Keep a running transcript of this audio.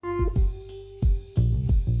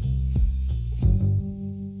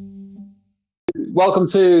Welcome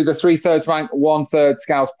to the 3/3 Rank, 1/3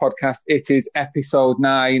 Scouts podcast. It is episode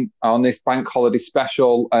 9 on this bank holiday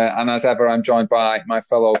special. And as ever, I'm joined by my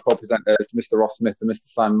fellow co-presenters, Mr. Ross Smith and Mr.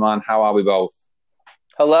 Simon Mann. How are we both?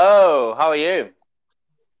 Hello, how are you?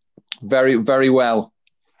 Very, very well.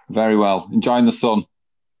 Very well. Enjoying the sun.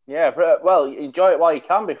 Yeah, well, enjoy it while you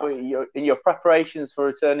can before you're in your preparations for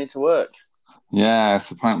returning to work.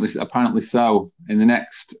 Yes, apparently so. In the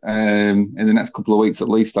next couple of weeks, at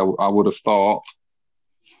least, I would have thought.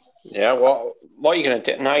 Yeah, what are you going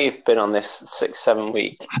to do now? You've been on this 6-7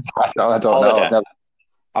 week. I don't know.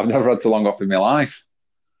 I've never had so long off in my life.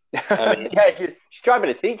 Yeah, you should try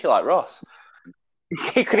being a teacher like Ross.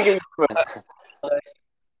 You could have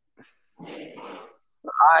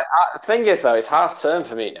The thing is, though, it's half term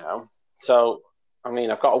for me now. So, I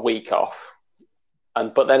mean, I've got a week off.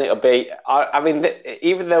 But then it'll be,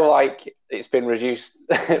 even though like it's been reduced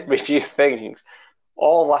things,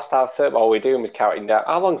 all last half term, all we're doing was counting down.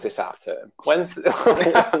 How long's this half term? When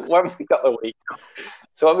have we got the week?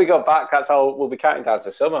 So when we go back, that's all we'll be counting down to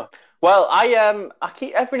summer. Well, I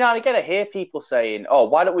keep every now and again I hear people saying, "Oh,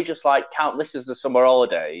 why don't we just like count this as the summer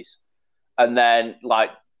holidays, and then like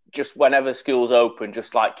just whenever school's open,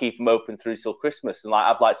 just like keep them open through till Christmas and like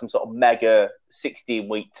have like some sort of mega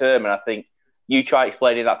 16-week term." And I think, you try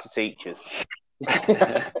explaining that to teachers.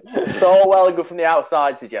 It's all well and good from the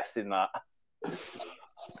outside suggesting that.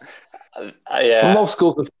 Well, most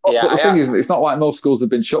schools have, but the thing is, it's not like most schools have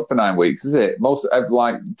been shut for 9 weeks, is it? Most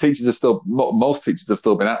teachers have still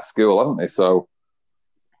been at school, haven't they? So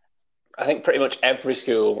I think pretty much every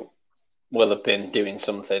school will have been doing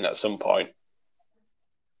something at some point.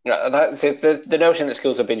 The notion that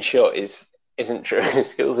schools have been shut isn't true.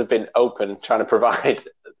 Schools have been open, trying to provide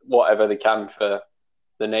whatever they can for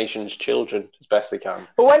the nation's children as best they can.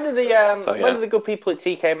 But when do the good people at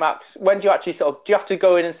TK Maxx? When do you actually do you have to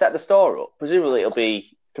go in and set the store up? Presumably, it'll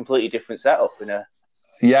be completely different setup in a.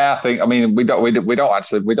 Yeah, we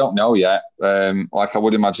don't know yet. Like I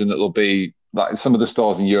would imagine that there'll be like some of the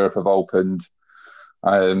stores in Europe have opened,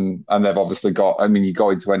 and they've obviously got. I mean, you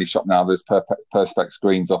go into any shop now, there's perspex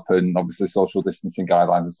screens up and obviously social distancing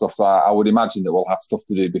guidelines and stuff. So I would imagine that we'll have stuff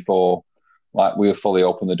to do before. Like we'll fully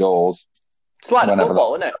open the doors. It's like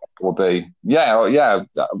football, isn't it? Will be. Yeah.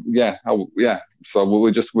 So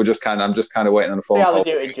I'm just kind of waiting on the phone. See how they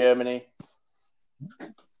do it in Germany.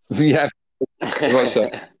 Yeah,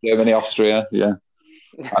 Germany, Austria. Yeah,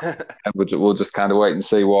 we'll just kind of wait and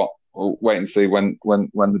see when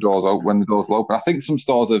the doors will open. I think some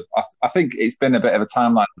stores have. I think it's been a bit of a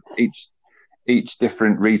timeline. Each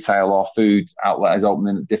different retail or food outlet is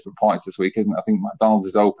opening at different points this week, isn't it? I think McDonald's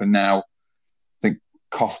is open now.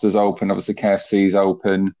 Costa's open, obviously KFC's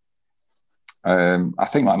open. I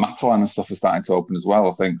think like Matalan and stuff are starting to open as well.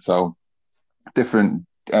 I think so. Different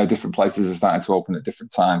places are starting to open at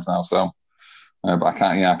different times now. So, but I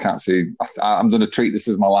can't see. I'm going to treat this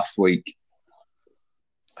as my last week.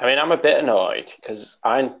 I mean, I'm a bit annoyed because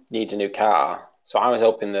I need a new car, so I was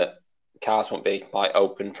hoping that cars won't be like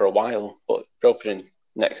open for a while, but they're opening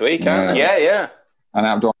next week, aren't they? Yeah. And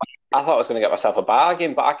outdoor. I thought I was going to get myself a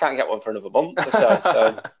bargain, but I can't get one for another month or so.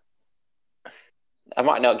 So I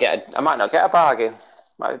might not get a bargain.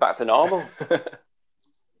 Might be back to normal.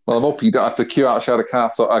 Well, I'm hoping you don't have to queue outside a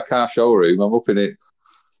car showroom. I'm hoping it.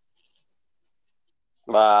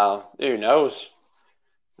 Well, who knows?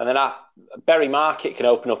 And then Berry Market can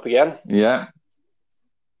open up again. Yeah.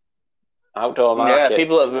 Outdoor market. Yeah,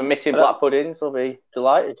 people that have been missing black puddings will be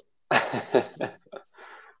delighted. I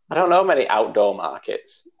don't know many outdoor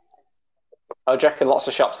markets. I reckon lots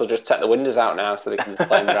of shops will just take the windows out now so they can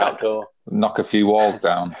claim they're outdoor. Knock a few walls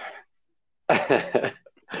down.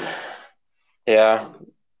 Yeah.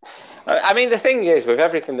 I mean, the thing is, with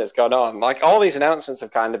everything that's gone on, like all these announcements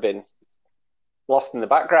have kind of been lost in the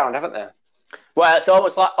background, haven't they? Well, it's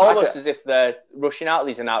almost as if they're rushing out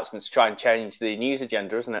these announcements to try and change the news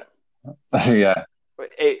agenda, isn't it? Yeah.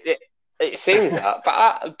 It seems that,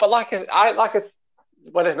 but like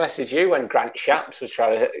when I messaged you when Grant Shapps was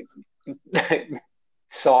trying to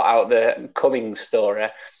sort out the Cummings story,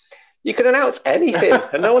 you can announce anything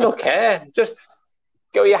and no one will care. Just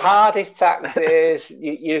go your hardest taxes.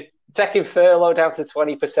 You're taking furlough down to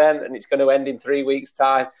 20% and it's going to end in 3 weeks'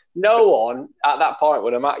 time. No one at that point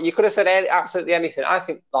would have. You could have said absolutely anything. I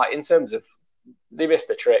think, like in terms of, they missed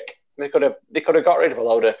a trick. They could have got rid of a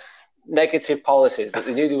load of negative policies that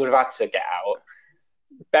they knew they would have had to get out.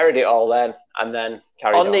 Buried it all then, and then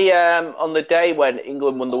carried on. On the day when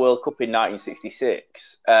England won the World Cup in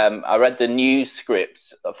 1966, I read the news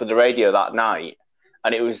script for the radio that night,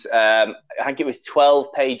 and it was I think it was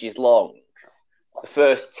 12 pages long. The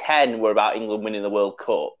first 10 were about England winning the World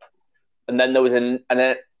Cup, and then there was an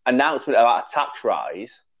announcement about a tax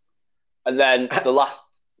rise, and then the last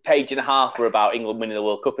page and a half were about England winning the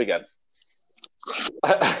World Cup again.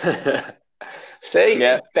 See,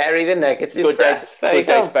 bury the negative Good press. Good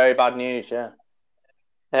days, very bad news.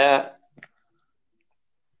 Yeah.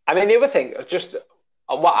 I mean, the other thing, just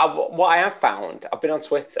what I have found, I've been on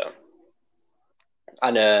Twitter,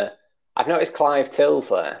 and I've noticed Clive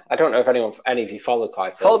Tilsley. I don't know if any of you follow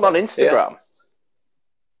Clive Tilsley. Follow him on Instagram.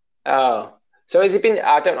 Oh, so has he been?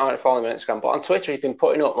 I don't know how to follow him on Instagram, but on Twitter he's been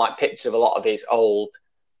putting up like pictures of a lot of his old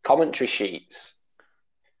commentary sheets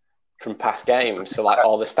from past games. So like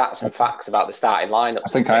all the stats and facts about the starting lineup. I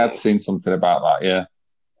think I had seen something about that. Yeah.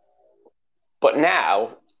 But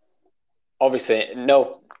now, obviously,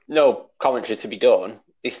 no commentary to be done.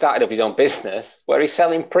 He started up his own business where he's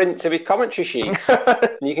selling prints of his commentary sheets,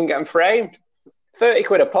 and you can get them framed. 30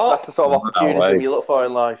 quid a pop. That's the sort of opportunity you look for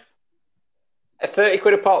in life. 30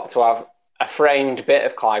 quid a pop to have a framed bit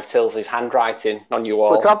of Clive Tilsley's handwriting on your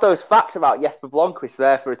wall. But to have those facts about Jesper Blomqvist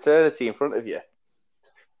there for eternity in front of you.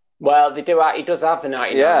 Well, he does have the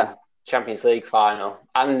 99 Champions League final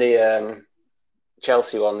and the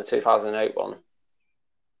Chelsea one, the 2008 one.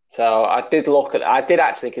 So I did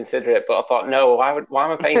actually consider it, but I thought, no, why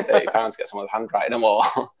am I paying £30 to get someone's handwriting on the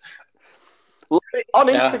wall? On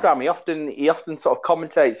Instagram, he often sort of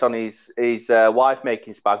commentates on his wife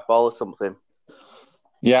making spag bol or something.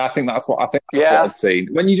 Yeah, I think that's what I've seen.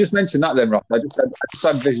 When you just mentioned that, then Ross, I just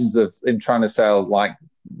had visions of him trying to sell like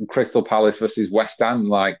Crystal Palace versus West Ham,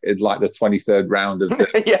 like in like the 23rd round of the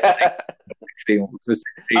 16.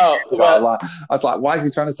 I was like, why is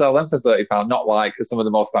he trying to sell them for £30? Not like some of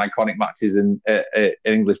the most iconic matches in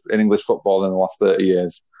English football in the last 30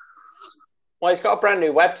 years. Well, he's got a brand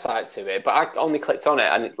new website to it, but I only clicked on it,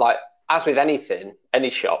 and it's like, as with anything,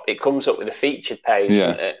 any shop, it comes up with a featured page,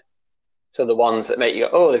 doesn't it? So the ones that make you go,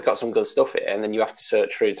 oh, they've got some good stuff here, and then you have to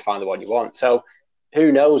search through to find the one you want. So who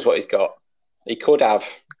knows what he's got? He could have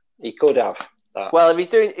that. Well, if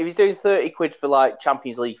he's doing 30 quid for like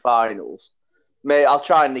Champions League finals, I'll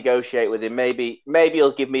try and negotiate with him. Maybe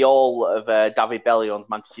he'll give me all of David Bellion's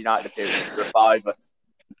Manchester United appearance for a fiver.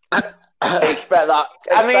 I expect that.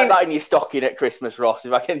 That in your stocking at Christmas, Ross.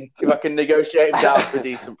 If I can negotiate him down for a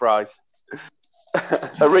decent price.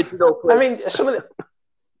 Original. I mean, some of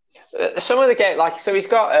the game, like, so he's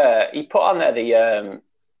got he put on there the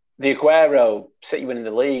Aguero City winning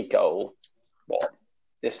the league goal. What?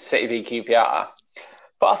 The City v QPR.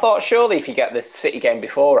 But I thought, surely if you get the City game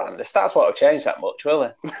beforehand, the stats won't have changed that much, will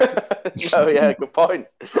they? Oh yeah, good point.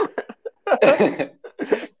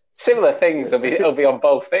 Similar things will be on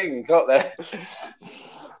both things, won't they?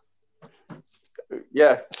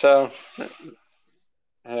 Yeah. So,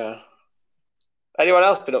 yeah. Anyone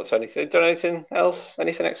else been up to anything? Done anything else?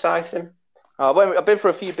 Anything exciting? I've been for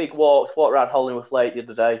a few big walks. Walked around Hollingworth Lake the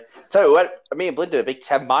other day. So me and Blind did a big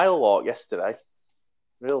 10-mile walk yesterday.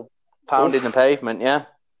 Real pounding the pavement, yeah.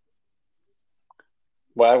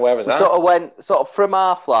 Where was that? Sort of from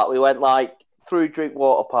our flat. We went like through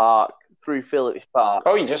Drinkwater Park, through Phillips Park.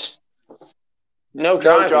 Oh, you just no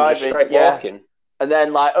driving, just straight walking, and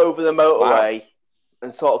then like over the motorway,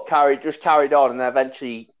 and sort of carried on, and then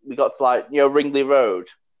eventually we got to like Ringley Road.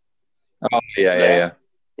 Oh yeah.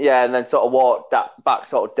 Yeah, and then sort of walked that back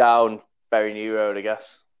sort of down Berry New Road, I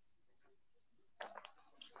guess.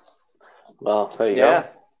 Well, there you go.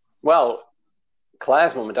 Well,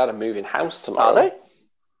 Claire's mum and dad are moving house tomorrow. Are they?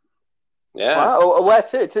 Yeah. Wow. Where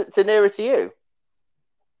to? To nearer to you?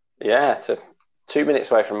 Yeah, to 2 minutes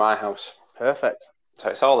away from my house. Perfect. So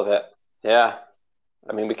it's all of it. Yeah.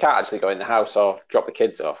 I mean, we can't actually go in the house or drop the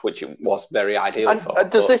kids off, which it was very ideal for.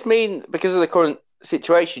 Does this mean, because of the current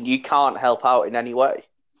situation, you can't help out in any way?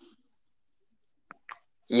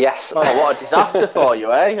 Yes. Oh, what a disaster for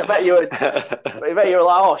you, eh? I bet you were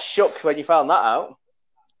like, oh, shucks, when you found that out.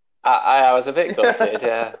 I was a bit gutted,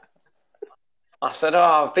 yeah. I said,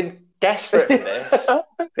 oh, I've been desperate for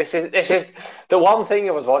this. This is the one thing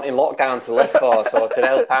I was wanting lockdown to live for, so I could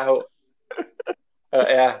help out.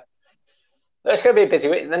 Yeah. It's going to be a busy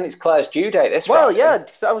week. Then it's Claire's due date this Friday. Yeah,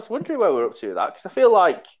 because I was wondering where we're up to with that, because I feel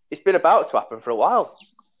like it's been about to happen for a while.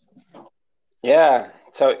 Yeah,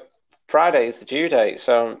 so Friday is the due date,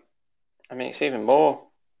 so, I mean, it's even more.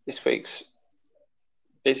 This week's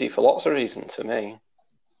busy for lots of reasons for me.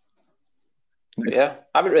 But yeah,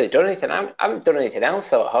 I haven't really done anything. I haven't done anything else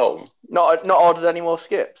though at home. Not ordered any more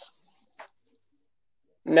skips?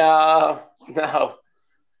 No.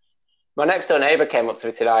 My next door neighbour came up to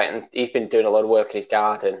me tonight, and he's been doing a lot of work in his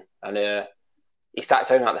garden, and he started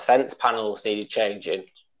talking about the fence panels needed changing,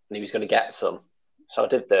 and he was going to get some. So I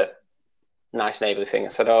did the nice neighbourly thing. I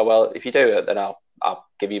said, oh, well, if you do it, then I'll I'll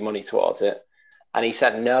give you money towards it. And he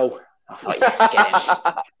said no. I thought, yes,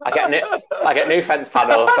 get him. I get new fence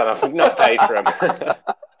panels and I've not paid for them.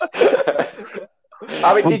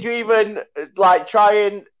 I mean, did you even like try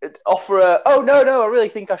and offer a? Oh no, I really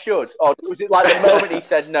think I should. Or was it like the moment he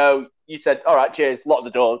said no, you said, "All right, cheers, lock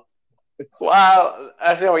the door." Well,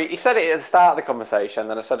 I don't know. He said it at the start of the conversation,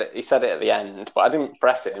 then he said it at the end, but I didn't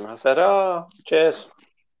press him. I said, "Oh, cheers,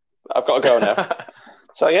 I've got to go now."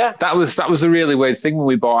 So yeah, that was a really weird thing when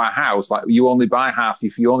we bought our house. Like you only buy half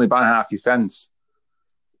your fence.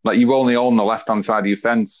 Like you only own the left-hand side of your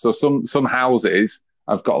fence. So some houses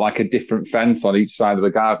have got like a different fence on each side of the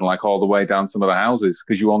garden, like all the way down some of the houses,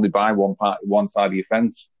 because you only buy one side of your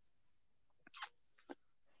fence.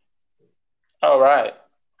 Oh right.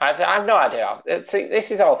 I have no idea.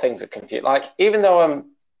 This is all things that confuse. Like, even though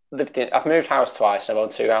I've moved house twice and I've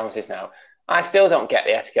owned 2 houses now, I still don't get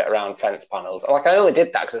the etiquette around fence panels. Like, I only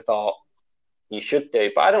did that because I thought you should do,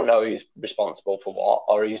 but I don't know who's responsible for what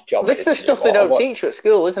or whose job. This is the stuff they don't teach you at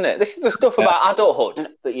school, isn't it? This is the stuff about adulthood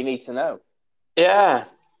that you need to know. Yeah,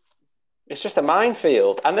 it's just a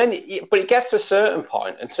minefield. And then, but it gets to a certain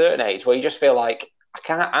point and certain age where you just feel like I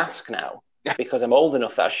can't ask now because I'm old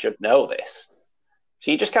enough that I should know this. So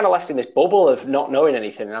you're just kind of left in this bubble of not knowing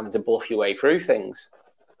anything and having to bluff your way through things.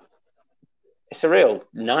 It's a real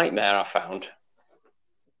nightmare, I found.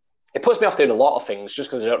 It puts me off doing a lot of things just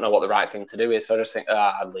because I don't know what the right thing to do is. So I just think,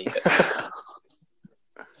 I'd leave it.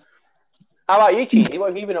 How about you, Cheesy? What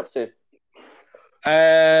have you been up to?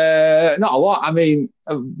 Not a lot. I mean,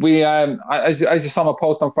 we as you saw my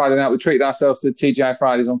post on Friday night, we treated ourselves to TGI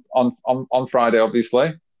Fridays on Friday,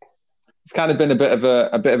 obviously. It's kind of been a bit of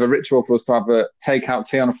a ritual for us to have a takeout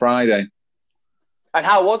tea on a Friday. And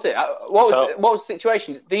how was it? What was the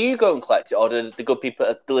situation? Do you go and collect it, or do the good people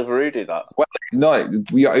at Deliveroo do that? Well, no,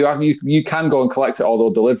 you can go and collect it, or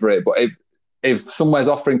they'll deliver it. But if somewhere's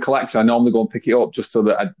offering collection, I normally go and pick it up just so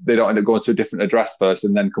that they don't end up going to a different address first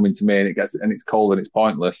and then coming to me and it's cold and it's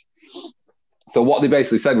pointless. So what they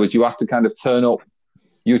basically said was you have to kind of turn up.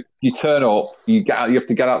 You turn up, you have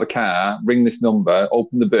to get out of the car, ring this number,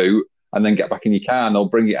 open the boot, and then get back in your car, and they'll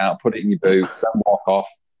bring it out, put it in your boot, then walk off.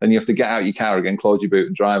 Then you have to get out your car again, close your boot,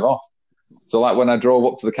 and drive off. So, like when I drove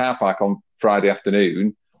up to the car park on Friday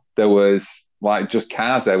afternoon, there was like just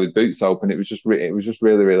cars there with boots open. It was just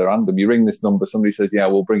really, really random. You ring this number, somebody says, "Yeah,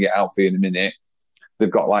 we'll bring it out for you in a minute."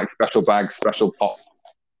 They've got like special bags, special pot.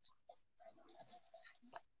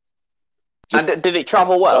 And did it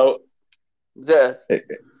travel well?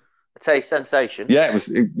 Taste sensation. Yeah, it was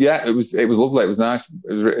lovely. It was nice.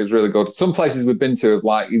 It was really good. Some places we've been to,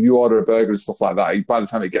 like if you order a burger and stuff like that, by the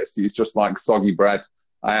time it gets to you, it's just like soggy bread.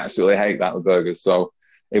 I absolutely hate that with burgers. So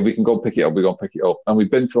if we can go pick it up, we go and pick it up. And we've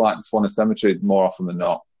been to like the Swanage Cemetery more often than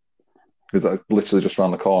not because that's literally just around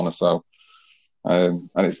the corner. So and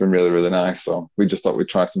it's been really, really nice. So we just thought we'd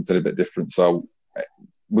try something a bit different. So I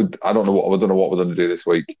don't know what we're going to do this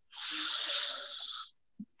week.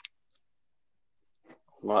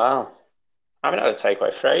 Wow. I haven't had a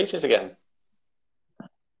takeaway for ages again.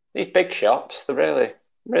 These big shops, they're really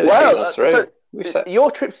seeing us through. So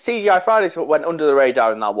your trip to TGI Fridays went under the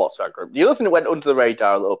radar in that WhatsApp group. The other thing that went under the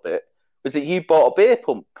radar a little bit was that you bought a beer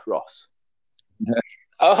pump, Ross. Yeah.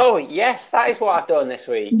 Oh, yes, that is what I've done this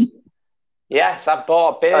week. Yes, I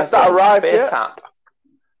bought a beer Has that arrived beer yet? tap.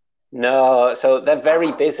 No, so they're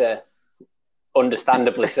very busy.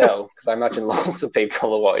 Understandably so, because I imagine lots of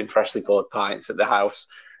people are wanting freshly poured pints at the house.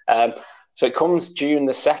 So it comes June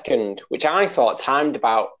the 2nd, which I thought timed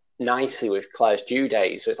about nicely with Claire's due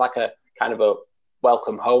date. So it's like a kind of a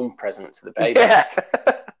welcome home present to the baby. Yeah.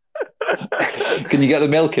 Can you get the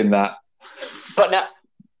milk in that? But no,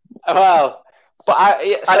 well, but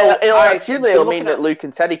it'll mean that Luke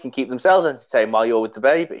and Teddy can keep themselves entertained while you're with the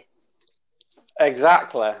baby.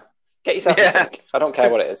 Exactly. Get yourself a drink. I don't care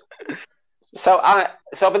what it is. So I've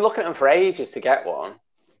been looking at them for ages to get one,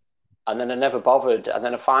 and then I never bothered. And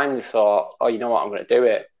then I finally thought, oh, you know what, I'm going to do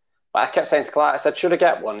it. But I kept saying to Claire, I said, should I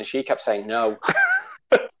get one? And she kept saying no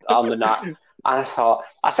on the night. And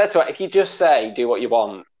I said to her, if you just say, do what you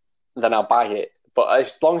want, then I'll buy it. But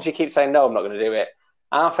as long as you keep saying no, I'm not going to do it.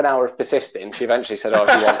 Half an hour of persisting, she eventually said, oh,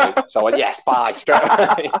 if you want me. So I went, yes, buy, straight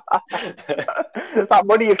away. That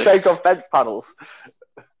money you've saved on fence panels.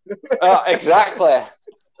 Oh, exactly.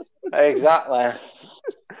 Exactly.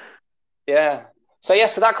 Yeah. So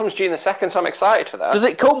that comes June the 2nd, so I'm excited for that. Does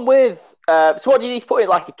it come with... so what do you need to put in,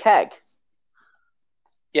 like a keg?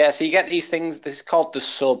 Yeah, so you get these things, this is called the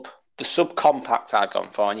sub compact I've gone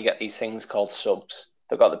for, and you get these things called subs.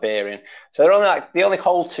 They've got the beer in. So they only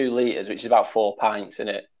hold 2 litres, which is about 4 pints in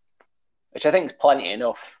it, which I think is plenty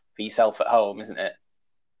enough for yourself at home, isn't it?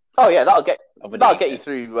 Oh yeah, that'll get you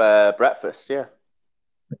through breakfast. Yeah.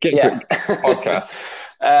 Get to podcast.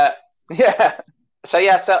 Yeah. So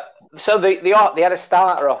they had a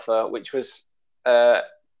starter offer, which was the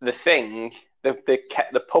thing,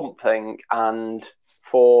 the pump thing, and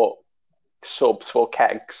 4 subs, 4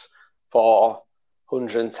 kegs for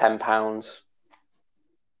 £110.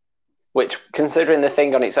 Which, considering the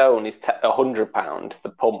thing on its own is £100, the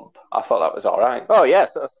pump, I thought that was all right. Oh yeah,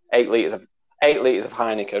 so 8 litres of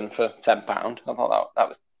Heineken for £10. I thought that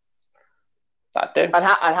was that'd do. And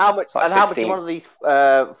how much? Like and how much 16. is one of these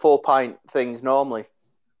 4-pint things normally?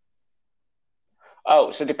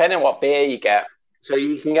 Oh, so depending on what beer you get, so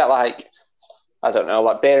you can get like, I don't know,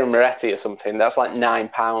 like Beer and Moretti or something. That's like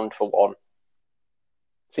 £9 for one.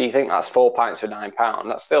 So you think that's 4 pints for £9?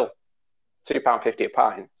 That's still £2.50 a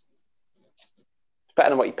pint. It's better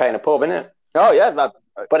than what you pay in a pub, isn't it? Oh yeah, but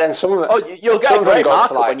then some of it. Oh, you'll get a great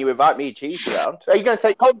markup like, when you invite me and Cheese around. Are you going to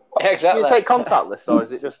take exactly? You take contactless, or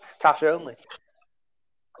is it just cash only?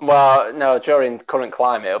 Well, no. During current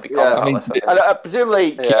climate, it'll be contactless.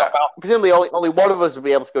 Presumably, only one of us will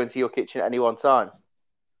be able to go into your kitchen at any one time.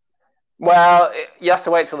 Well, you have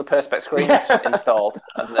to wait till the Perspex screen's installed,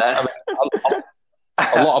 and then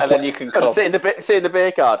then you can come. sit in the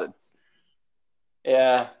beer garden.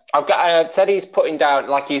 Yeah, Teddy's putting down,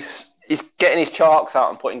 like he's getting his chalks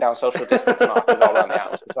out and putting down social distance markers all around the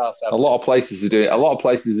house as well. So a lot of places are doing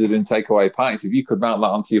takeaway pints. If you could mount that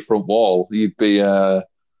onto your front wall, you'd be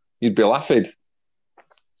laughing.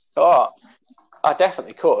 Oh, I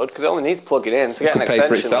definitely could, because it only needs plugging in. So it could pay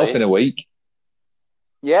for itself in a week.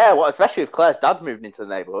 Yeah, well, especially if Claire's dad's moving into the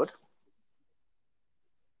neighbourhood.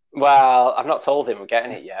 Well, I've not told him we're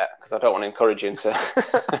getting it yet, because I don't want to encourage him to.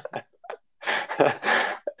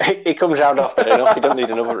 He comes round often enough. He doesn't need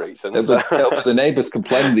another reason. It'll be the neighbours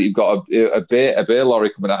complaining that you've got a beer lorry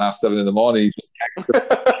coming at 7:30 in the morning. You just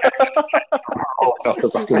off the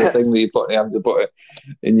back of the thing that you put in your hand to put it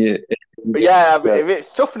in your. If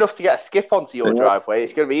it's tough enough to get a skip onto your driveway,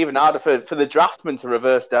 it's going to be even harder for the draftsman to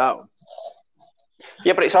reverse down.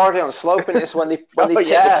 Yeah, but it's already on a slope, and it's when they take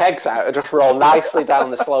the kegs out, it just roll nicely down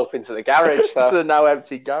the slope into the garage. So. It's a now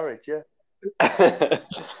empty garage, yeah.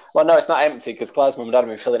 Well, no, it's not empty because Claire's mum and dad have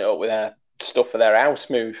been filling it up with their stuff for their house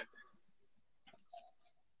move.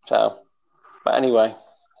 So, but anyway,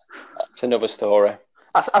 it's another story.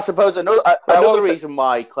 I suppose another reason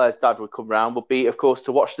why Claire's dad would come round would be, of course,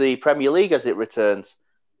 to watch the Premier League as it returns.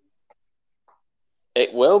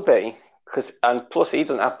 It will be, and plus he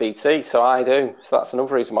doesn't have BT, so I do. So that's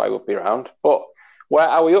another reason why he would be around. But where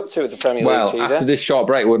are we up to with the Premier League, Cheeser? Well, after this short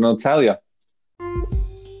break, we're going to tell you.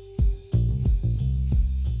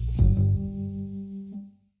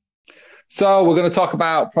 So we're going to talk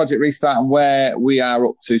about Project Restart and where we are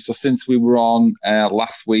up to. So since we were on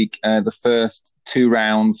last week, the first 2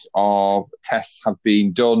 rounds of tests have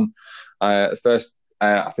been done. I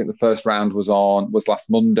think the first round was last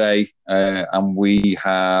Monday, and we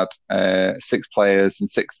had 6 players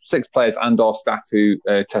and/or staff who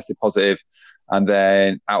tested positive, and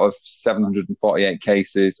then out of 748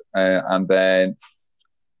 cases, and then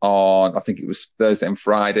on, I think it was Thursday and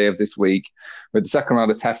Friday of this week, with the second round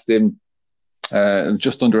of testing.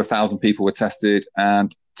 Just under 1,000 people were tested,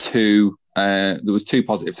 and there was 2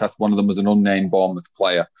 positive tests. One of them was an unnamed Bournemouth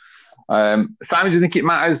player. Simon, do you think it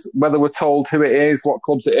matters whether we're told who it is, what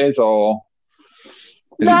clubs it is, or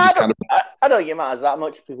is it just I don't think it matters that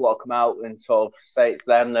much. If people want to come out and sort of say it's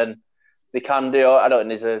them, then they can do. I don't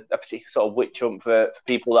think there's a particular sort of witch hunt for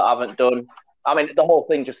people that haven't done. I mean, the whole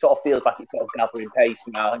thing just sort of feels like it's sort of gathering pace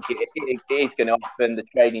now. I think it is going to happen. The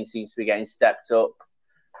training seems to be getting stepped up.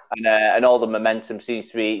 And all the momentum seems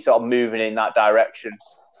to be sort of moving in that direction.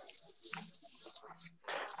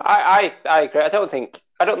 I agree. I don't think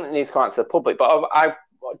it needs to come out to the public, but I do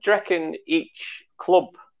you reckon each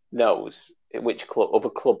club knows which other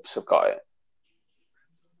clubs have got it?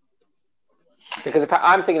 Because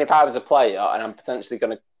I'm thinking if I was a player and I'm potentially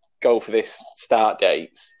going to go for this start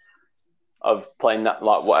dates of playing that,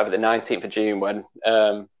 like whatever, the 19th of June, when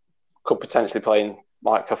could potentially play in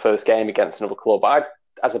like a first game against another club,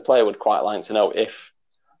 as a player, would quite like to know if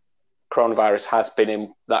coronavirus has been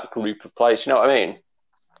in that group of players. You know what I mean?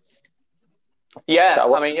 Yeah,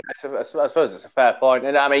 I suppose it's a fair point.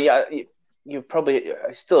 And I mean, you're probably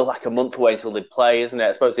still like a month away until they play, isn't it?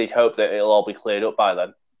 I suppose they'd hope that it'll all be cleared up by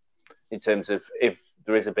then, in terms of if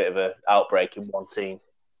there is a bit of an outbreak in one team.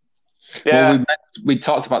 Yeah, well, we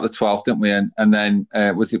talked about the 12th, didn't we? And then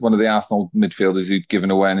was it one of the Arsenal midfielders who'd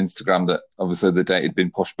given away on Instagram that obviously the date had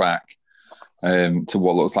been pushed back? to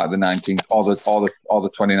what looks like the 19th or the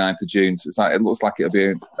 29th of June. So it looks like it'll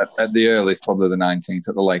be at the earliest probably the 19th,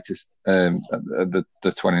 at the latest at the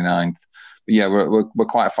 29th. But yeah, we're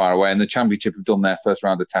quite far away, and the Championship have done their first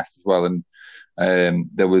round of tests as well. And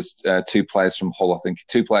there was 2 players from Hull, I think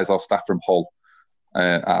 2 players or staff from Hull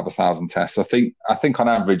out of 1,000 tests. So I think on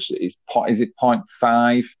average is it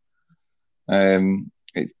 0.5.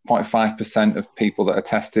 It's 0.5% of people that are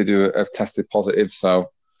tested who have tested positive. So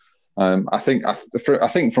I think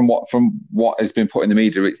from what has been put in the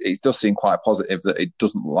media, it does seem quite positive that it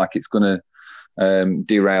doesn't look like it's going to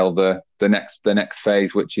derail the next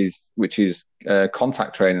phase, which is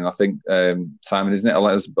contact training. I think, Simon, isn't it? A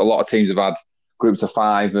lot of teams have had groups of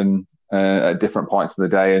 5 and at different points of the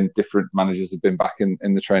day, and different managers have been back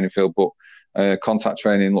in the training field. But contact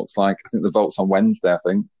training looks like, I think the vote's on Wednesday, I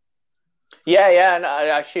think. Yeah, and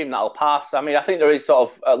I assume that'll pass. I mean, I think there is sort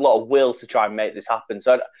of a lot of will to try and make this happen.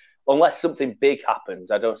 So unless something big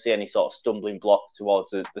happens, I don't see any sort of stumbling block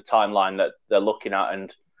towards the timeline that they're looking at.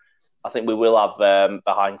 And I think we will have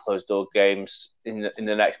behind closed door games in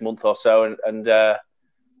the next month or so, and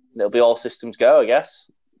it'll be all systems go, I guess.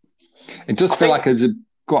 It does feel like it's a...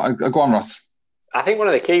 Go on, Ross. I think one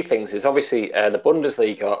of the key things is obviously the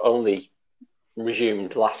Bundesliga only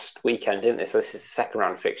resumed last weekend, didn't they? So this is the second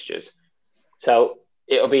round of fixtures. So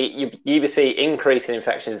it'll be you either see increase in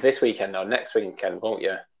infections this weekend or next weekend, won't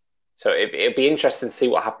you? So it'll be interesting to see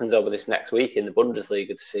what happens over this next week in the Bundesliga,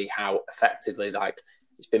 to see how effectively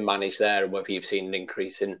it's been managed there, and whether you've seen an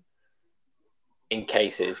increase in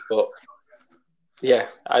cases. But yeah,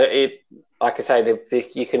 like I say,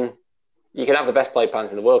 you can have the best play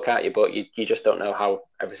plans in the world, can't you? But you just don't know how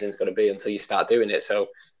everything's going to be until you start doing it. So,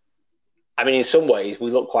 I mean, in some ways,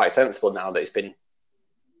 we look quite sensible now that it's been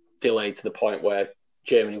delayed to the point where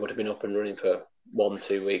Germany would have been up and running for 1,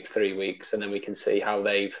 2 weeks, 3 weeks, and then we can see how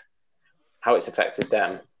it's affected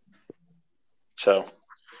them. So,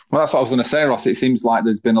 well, that's what I was going to say, Ross. It seems like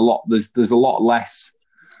there's been a lot less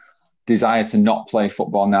desire to not play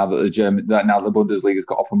football now that the Bundesliga's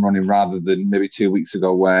got up and running, rather than maybe 2 weeks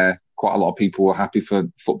ago, where quite a lot of people were happy for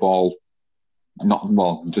football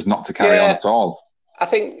just not to carry on at all. I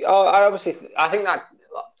think that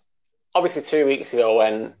obviously 2 weeks ago,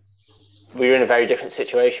 when we were in a very different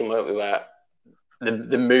situation, weren't we, where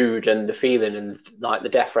the mood and the feeling and like the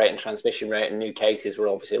death rate and transmission rate and new cases were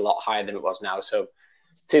obviously a lot higher than it was now. So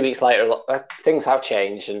 2 weeks later, things have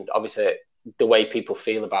changed, and obviously the way people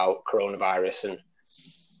feel about coronavirus and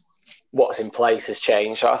what's in place has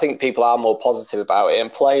changed. So I think people are more positive about it,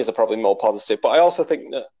 and players are probably more positive. But I also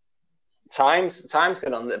think that time's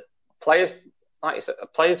going on. The players, like you said,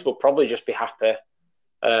 players will probably just be happy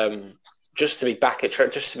just to be back at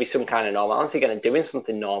just to be some kind of normality, again, and doing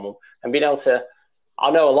something normal and being able to. I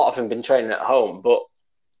know a lot of them have been training at home, but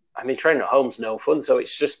I mean, training at home's no fun. So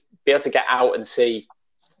it's just be able to get out and see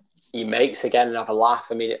your mates again and have a laugh.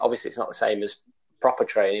 I mean, obviously it's not the same as proper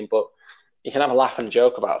training, but you can have a laugh and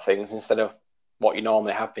joke about things instead of what you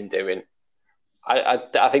normally have been doing. I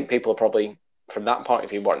think people are probably, from that point of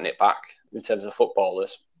view, wanting it back in terms of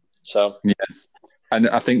footballers. So yeah, and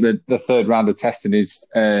I think that the third round of testing is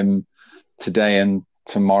today and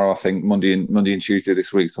tomorrow. I think Monday and Tuesday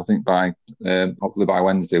this week. So I think by hopefully by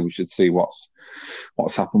Wednesday we should see what's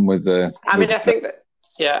happened with the. I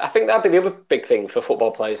think that'd be the other big thing for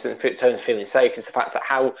football players in terms of feeling safe, is the fact that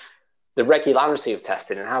how the regularity of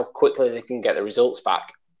testing and how quickly they can get the results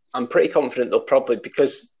back. I'm pretty confident they'll probably,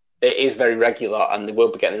 because it is very regular and they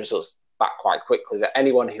will be getting the results back quite quickly, that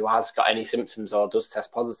anyone who has got any symptoms or does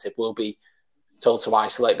test positive will be told to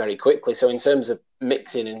isolate very quickly. So in terms of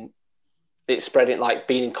mixing and it spreading, like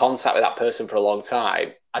being in contact with that person for a long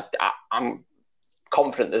time, I'm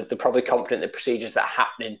confident that they're probably confident the procedures that are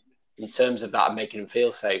happening in terms of that and making them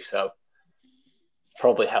feel safe. So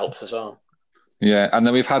probably helps as well. Yeah, and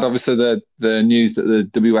then we've had obviously the news that the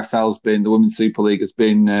WSL's been, the Women's Super League has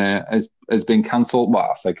been cancelled. Well,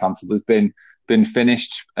 I say cancelled. Has been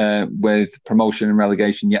finished with promotion and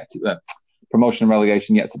relegation yet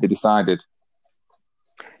to be decided.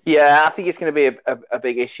 Yeah, I think it's going to be a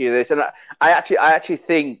big issue. This, and I actually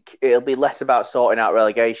think it'll be less about sorting out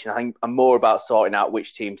relegation. I think I'm more about sorting out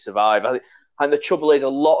which teams survive. And the trouble is, a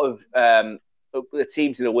lot of the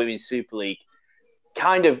teams in the Women's Super League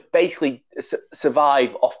kind of basically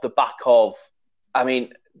survive off the back of, I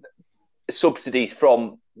mean, subsidies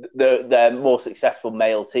from their more successful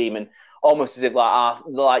male team, and almost as if like the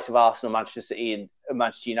likes of Arsenal, Manchester City, and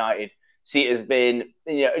Manchester United see it as being,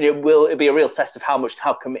 it'll be a real test of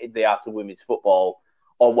how committed they are to women's football,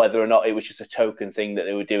 or whether or not it was just a token thing that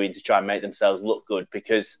they were doing to try and make themselves look good.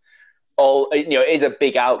 Because it is a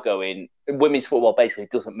big outgoing women's football basically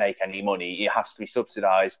doesn't make any money. It has to be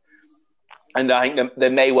subsidised. And I think there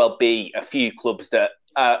may well be a few clubs that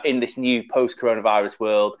in this new post-coronavirus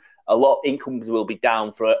world, a lot of incomes will be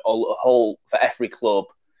down for for every club.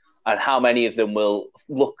 And how many of them will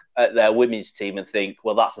look at their women's team and think,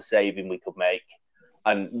 well, that's a saving we could make,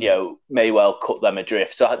 and may well cut them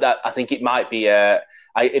adrift. So I think it might be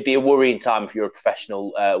it'd be a worrying time if you're a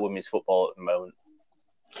professional women's football at the moment.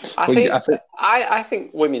 I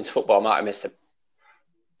think women's football might have missed a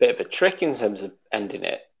bit of a trick in terms of ending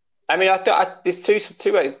it. I mean, there's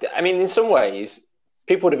two ways. I mean, in some ways,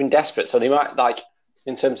 people would have been desperate, so they might, like,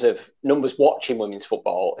 in terms of numbers watching women's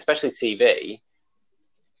football, especially TV,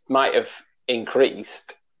 might have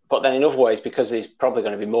increased. But then in other ways, because there's probably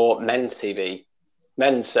going to be more men's TV,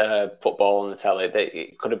 men's football on the telly,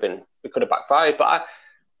 it could have backfired. But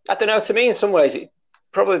I don't know. To me, in some ways, it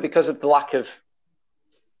probably because of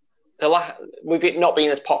with it not being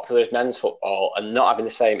as popular as men's football and not having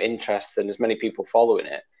the same interest and as many people following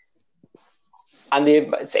it. And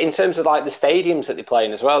in terms of like the stadiums that they play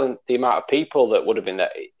in as well, and the amount of people that would have been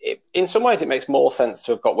there, in some ways it makes more sense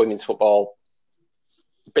to have got women's football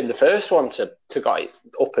been the first one to get it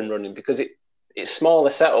up and running, because it's smaller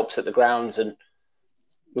setups at the grounds and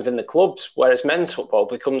within the clubs, whereas men's football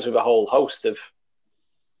becomes with a whole host of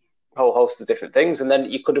different things. And then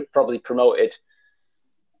you could have probably promoted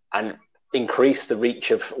and increased the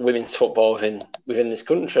reach of women's football within this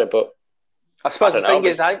country, but I suppose the thing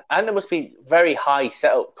is, and there must be very high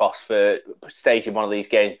setup costs for staging one of these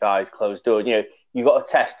games behind closed doors. You've got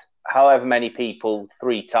to test however many people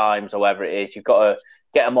 3 times, or whatever it is. You've got to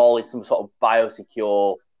get them all in some sort of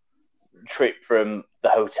biosecure trip from the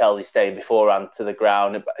hotel they stay in beforehand to the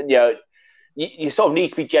ground. You sort of need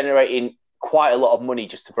to be generating quite a lot of money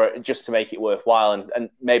just to make it worthwhile,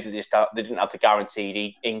 and maybe they didn't have the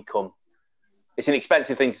guaranteed income. It's an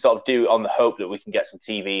expensive thing to sort of do on the hope that we can get some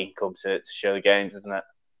TV income to show the games, isn't it?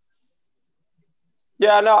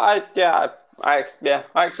 Yeah, no, I accept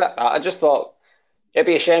that. I just thought it'd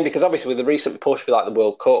be a shame, because obviously with the recent push with like the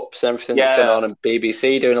World Cups and everything that's going on, and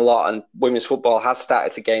BBC doing a lot, and women's football has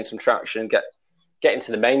started to gain some traction and get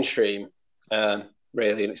into the mainstream,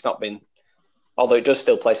 really, and it's not been, although it does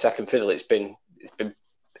still play second fiddle, it's been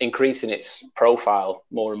increasing its profile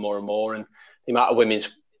more and more and more, and the amount of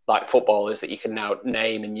women's like footballers that you can now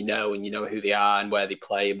name and you know who they are and where they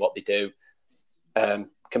play and what they do,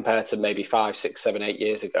 compared to maybe 5, 6, 7, 8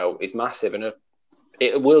 years ago is massive. And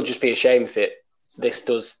it will just be a shame if this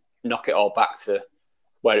does knock it all back to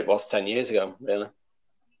where it was 10 years ago, really.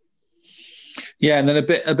 Yeah, and then a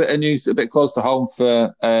bit of news, a bit close to home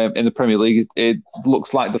for in the Premier League. It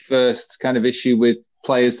looks like the first kind of issue with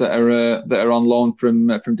players that are on loan from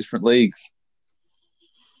different leagues.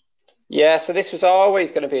 Yeah, so this was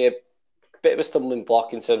always going to be a bit of a stumbling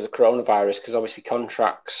block in terms of coronavirus, because obviously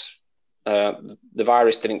contracts, the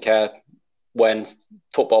virus didn't care when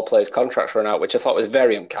football players' contracts ran out, which I thought was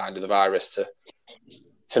very unkind of the virus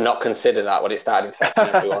to not consider that when it started infecting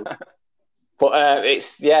everyone. But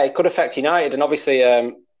it could affect United, and obviously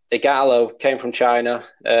Ighalo came from China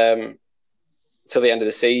till the end of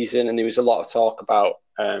the season, and there was a lot of talk about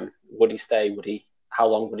would he stay, how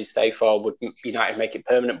long would he stay for, would United make it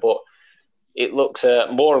permanent? But it looks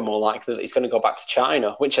more and more likely that he's going to go back to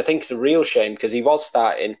China, which I think is a real shame, because he was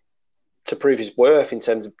starting to prove his worth in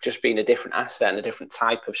terms of just being a different asset and a different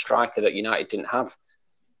type of striker that United didn't have.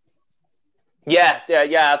 Yeah.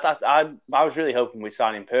 I was really hoping we'd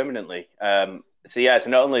sign him permanently. So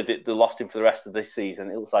not only they lost him for the rest of this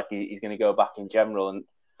season, it looks like he's going to go back in general. And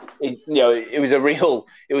it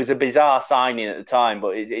was a bizarre signing at the time,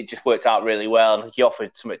 but it just worked out really well. And he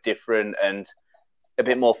offered something different and a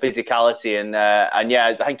bit more physicality. And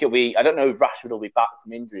I think it'll be. I don't know if Rashford will be back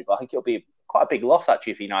from injury, but I think it'll be quite a big loss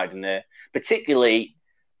actually for United in there, particularly.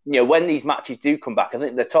 When these matches do come back, I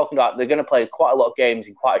think they're talking about they're going to play quite a lot of games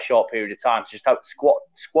in quite a short period of time. So just have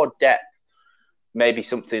squad depth, maybe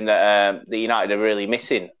something that the United are really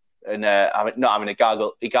missing, and not having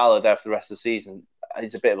Ighalo there for the rest of the season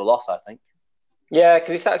is a bit of a loss, I think. Yeah,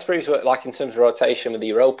 because he started to prove, like in terms of rotation with the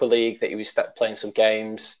Europa League, that he was playing some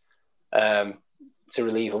games to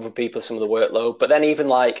relieve other people of some of the workload. But then even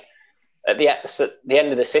like at the end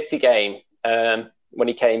of the City game, when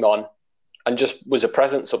he came on, and just was a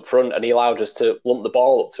presence up front, and he allowed us to lump the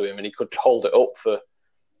ball up to him, and he could hold it up for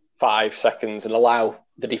 5 seconds and allow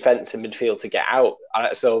the defence in midfield to get out.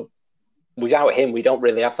 So without him, we don't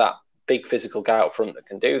really have that big physical guy up front that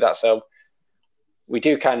can do that. So we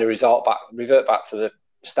do kind of revert back to the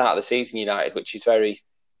start of the season United, which is very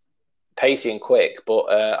pacey and quick,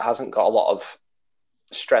 but hasn't got a lot of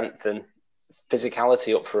strength and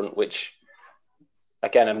physicality up front, which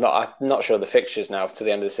again, I'm not sure of the fixtures now to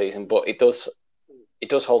the end of the season, but it does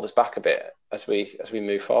hold us back a bit as we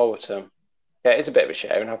move forward. So yeah, it's a bit of a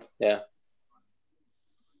shame. Yeah.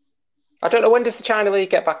 I don't know, when does the China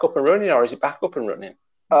League get back up and running, or is it back up and running?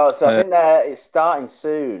 Oh, so I think it's starting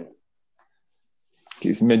soon.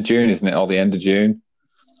 It's mid-June, isn't it, or the end of June?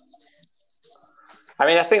 I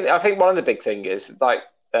mean, I think one of the big thing is like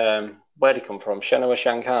where did he come from? Shenhua,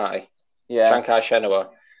 Shanghai. Yeah, Shanghai Shenhua.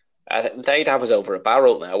 They'd have us over a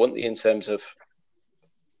barrel now, wouldn't they, in terms of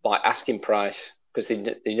like asking price, because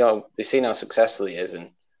they've seen how successful he is,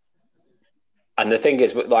 and the thing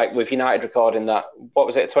is, like with United recording that, what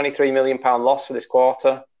was it, a £23 million loss for this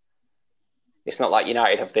quarter? It's not like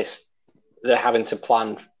United have this. They're having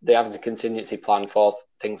to contingency plan for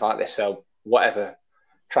things like this. So whatever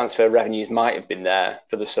transfer revenues might have been there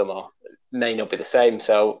for the summer may not be the same.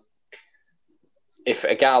 So if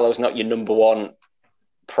Ighalo's not your number one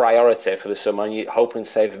priority for the summer, and you're hoping to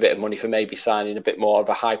save a bit of money for maybe signing a bit more of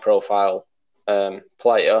a high-profile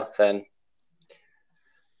player, then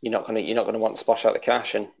you're not going to want to splash out the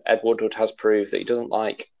cash. And Ed Woodward has proved that he doesn't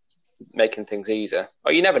like making things easier.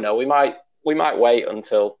 Or you never know. We might wait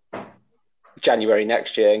until January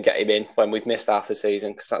next year and get him in when we've missed half the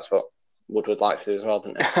season, because that's what Woodward likes to do as well,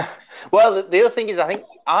 doesn't he? Well, the other thing is,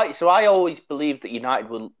 I always believed that United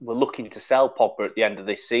were looking to sell Pogba at the end of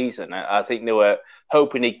this season. I think they were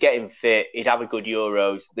hoping he'd get him fit, he'd have a good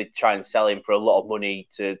Euros, they'd try and sell him for a lot of money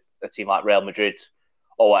to a team like Real Madrid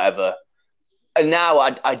or whatever. And now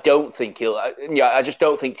I don't think I just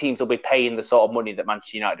don't think teams will be paying the sort of money that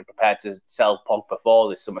Manchester United are prepared to sell Pogba for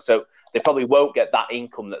this summer. So they probably won't get that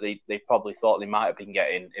income that they probably thought they might have been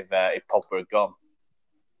getting if Pogba had gone.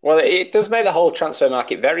 Well, it does make the whole transfer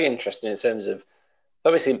market very interesting in terms of,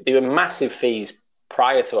 obviously, there were massive fees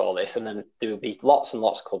prior to all this, and then there would be lots and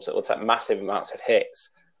lots of clubs that will take massive amounts of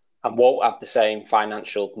hits and won't have the same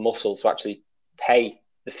financial muscle to actually pay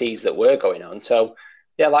the fees that were going on. So,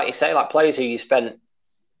 yeah, like you say, like players who you spent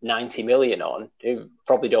 90 million on, who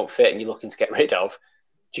probably don't fit and you're looking to get rid of,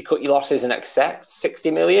 do you cut your losses and accept 60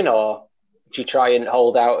 million, or do you try and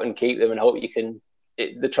hold out and keep them and hope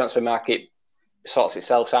the transfer market sorts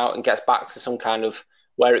itself out and gets back to some kind of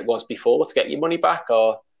where it was before to get your money back?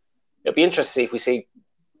 Or it'll be interesting to see if we see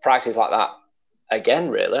prices like that again,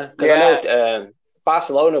 really. Because I know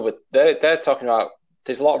Barcelona, they're talking about,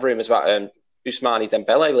 there's a lot of rumours about Ousmane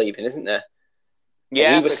Dembele leaving, isn't there?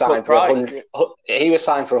 Yeah, he was signed for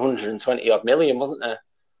 120 odd million, wasn't there?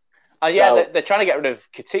 Yeah, they're trying to get rid of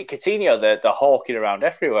Coutinho. They're hawking around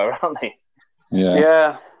everywhere, aren't they?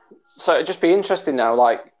 Yeah. So it'd just be interesting now,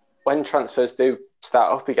 like when transfers do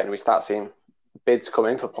start up again, we start seeing bids come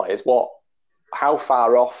in for players. How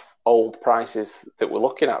far off old prices that we're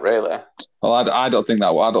looking at, really? Well, I don't think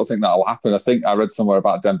that will happen. I think I read somewhere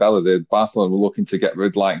about Dembele that Barcelona were looking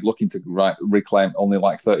to reclaim only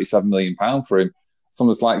like £37 million for him.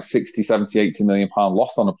 Something's like 60, 70, 80 million pound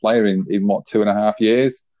loss on a player in 2.5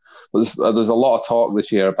 years. But there's a lot of talk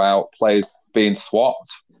this year about players being swapped.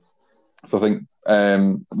 So I think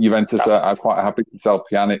Juventus are quite happy to sell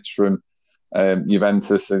Pjanic from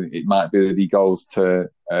Juventus, and it might be that he goes to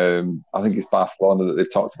I think it's Barcelona that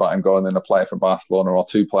they've talked about him going, and a player from Barcelona or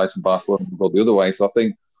two players from Barcelona will go the other way. So I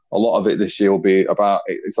think a lot of it this year will be about,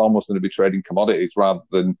 it's almost going to be trading commodities rather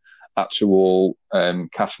than actual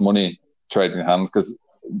cash money trading hands. Because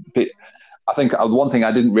I think one thing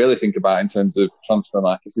I didn't really think about in terms of transfer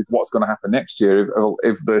markets is what's going to happen next year.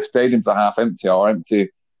 If the stadiums are half empty or empty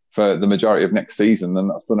for the majority of next season, then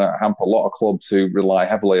that's going to hamper a lot of clubs who rely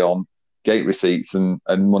heavily on gate receipts and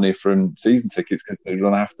money from season tickets, because they're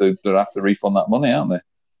going to have to refund that money, aren't they?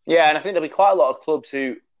 Yeah, and I think there'll be quite a lot of clubs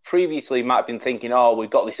who previously might have been thinking, oh,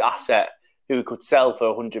 we've got this asset who we could sell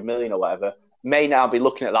for 100 million or whatever, may now be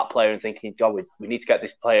looking at that player and thinking, God, we need to get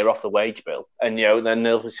this player off the wage bill. And, then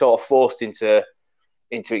they'll be sort of forced into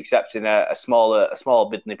accepting a smaller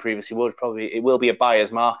bid than they previously would. Probably it will be a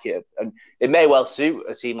buyer's market. And it may well suit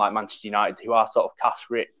a team like Manchester United, who are sort of cash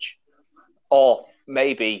rich. Or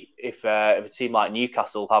maybe if a team like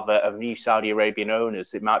Newcastle have a new Saudi Arabian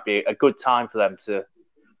owners, it might be a good time for them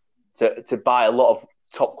to buy a lot of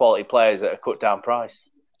top quality players at a cut down price.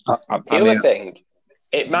 The other thing,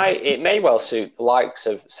 it may well suit the likes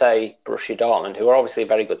of, say, Borussia Dortmund, who are obviously a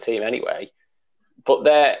very good team anyway, but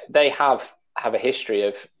they have a history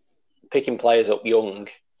of picking players up young,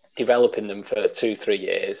 developing them for 2-3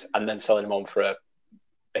 years, and then selling them on for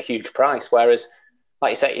a huge price. Whereas,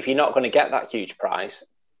 like you say, if you're not going to get that huge price,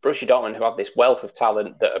 Borussia Dortmund, who have this wealth of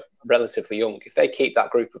talent that are relatively young, if they keep that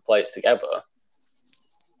group of players together,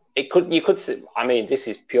 you could see, I mean, this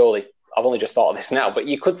is purely, I've only just thought of this now, but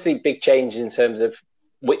you could see big changes in terms of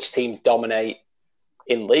which teams dominate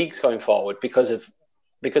in leagues going forward because of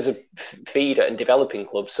feeder and developing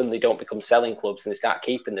clubs suddenly don't become selling clubs and they start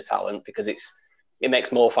keeping the talent because it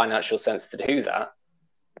makes more financial sense to do that.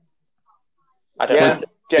 I don't know.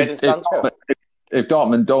 Jadon Sancho. If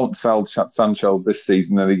Dortmund don't sell Sancho this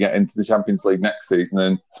season, then they get into the Champions League next season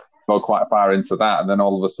and go quite far into that, and then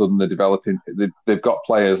all of a sudden they're developing. They've got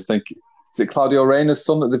players. I think, is it Claudio Reyna's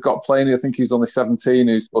son that they've got playing? I think he's only 17,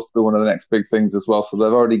 who's supposed to be one of the next big things as well. So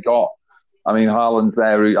they've already got. I mean, Haaland's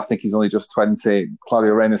there. I think he's only just 20.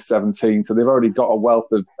 Claudio Reyna's 17. So they've already got a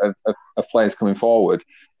wealth of players coming forward.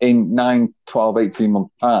 In 9, 12, 18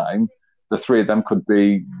 months' time, the three of them could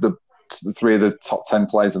be the three of the top 10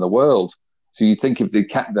 players in the world. So you think if they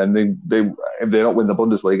kept them, if they don't win the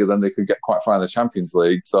Bundesliga, then they could get quite far in the Champions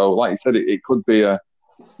League. So, like you said, it could be a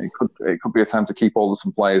time to keep hold of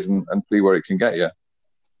some players and see where it can get you.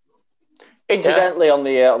 Incidentally, on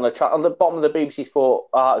the bottom of the BBC Sport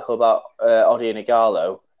article about Odion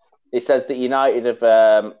Ighalo, it says that United have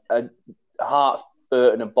Hearts,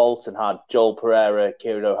 Burton, and Bolton had Joel Pereira,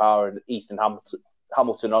 Kieran O'Hara, and Easton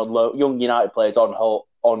Hamilton on young United players on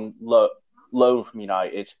loan from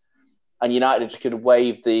United, and United just could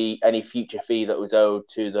waive any future fee that was owed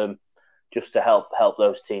to them just to help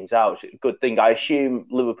those teams out. It's a good thing. I assume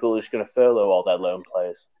Liverpool is going to furlough all their loan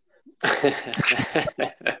players.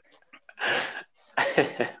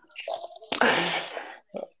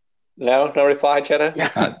 No reply, Cheddar.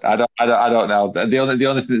 I don't know. The only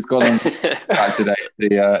thing that's gone on today is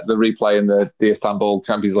the replay in the Istanbul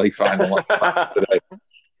Champions League final today.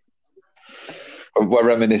 We're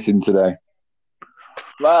reminiscing today.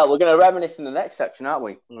 Well, we're going to reminisce in the next section, aren't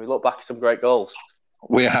we? When we look back at some great goals.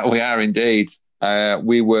 We are indeed.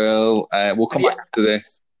 We will. We'll come back after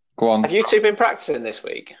this. Go on. Have you two been practicing this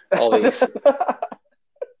week? All these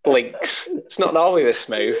blinks. It's not normally this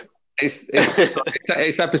smooth.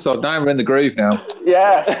 It's episode 9. We're in the groove now.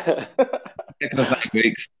 Yeah. Taking us 9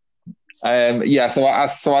 weeks. So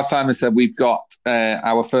as Simon said, we've got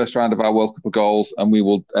our first round of our World Cup of goals, and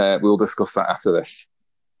we'll discuss that after this.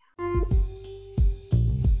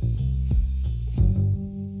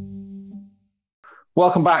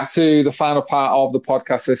 Welcome back to the final part of the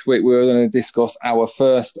podcast this week. We're going to discuss our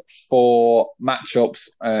first 4 matchups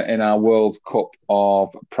in our World Cup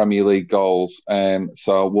of Premier League goals.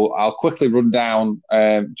 I'll quickly run down.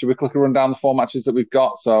 Should we quickly run down the 4 matches that we've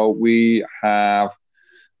got? So we have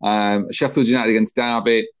Sheffield United against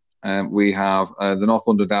Derby. We have the North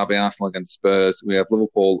London Derby, Arsenal against Spurs. We have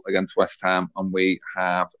Liverpool against West Ham, and we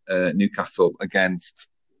have Newcastle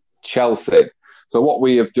against Chelsea. So what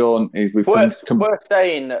we have done is worth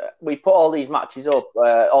saying we put all these matches up,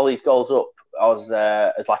 all these goals up as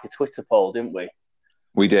like a Twitter poll, didn't we?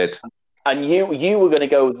 We did. And you were going to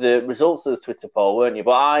go with the results of the Twitter poll, weren't you?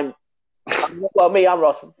 But me and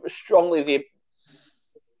Ross strongly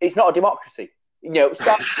it's not a democracy.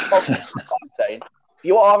 Start I'm saying. If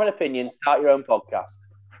you want to have an opinion, start your own podcast.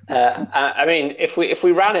 I mean, if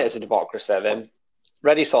we ran it as a democracy, then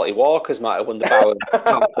Ready Salty Walkers might have won the Bauer.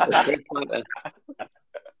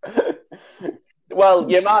 Well,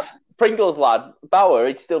 your man, Pringles lad, Bauer,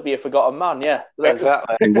 he'd still be a forgotten man, yeah.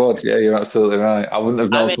 Exactly. He would, yeah, you're absolutely right. I wouldn't have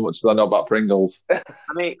known so much as I know about Pringles. I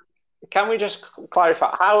mean, can we just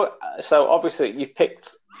clarify how? So obviously you've picked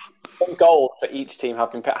one goal for each team have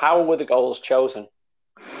been picked. How were the goals chosen?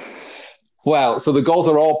 Well, so the goals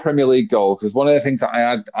are all Premier League goals, because one of the things that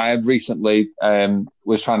I had recently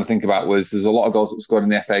was trying to think about was there's a lot of goals that were scored in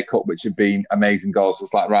the FA Cup which have been amazing goals. So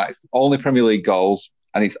it's like, right, it's only Premier League goals,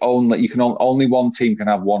 and it's only one team can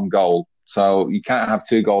have one goal. So you can't have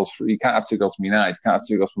 2 goals. You can't have 2 goals from United. You can't have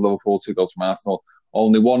 2 goals from Liverpool, 2 goals from Arsenal.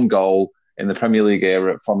 Only one goal in the Premier League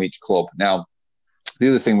era from each club. Now, the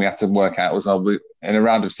other thing we had to work out was in a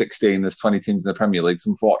round of 16, there's 20 teams in the Premier League. So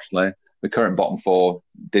unfortunately, the current bottom 4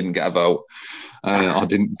 didn't get a vote or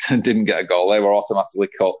didn't get a goal. They were automatically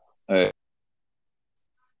cut. I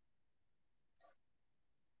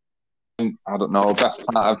don't know, best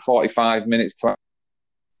part of 45 minutes to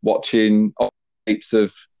watching heaps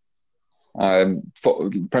of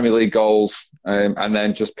Premier League goals and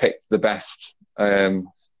then just picked the best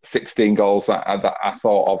 16 goals that I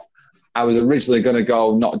thought of. I was originally going to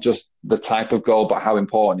go not just the type of goal, but how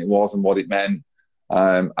important it was and what it meant.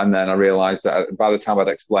 And then I realised that by the time I'd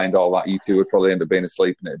explained all that, you two would probably end up being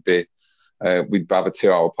asleep, and we'd have a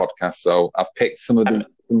 2-hour podcast. So I've picked some of the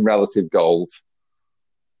relative goals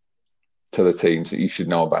to the teams that you should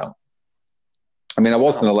know about. I mean, I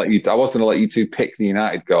was going to let you two pick the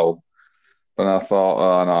United goal, but I thought,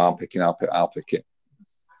 oh no, I'll pick it.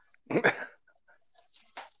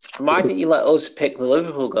 Why didn't you let us pick the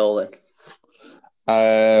Liverpool goal then?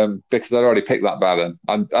 because I'd already picked that by then.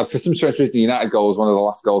 And for some strange reason, the United goal was one of the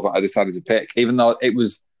last goals that I decided to pick, even though it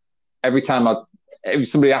was every time if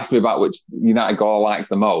somebody asked me about which United goal I liked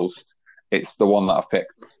the most, it's the one that I've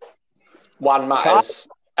picked. One matters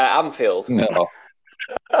at Anfield. No.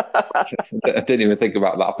 I didn't even think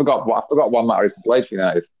about that. I forgot one matter if played for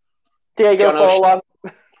United. Diego Forlan.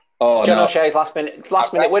 John O'Shea's last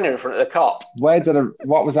minute winner in front of the Kop.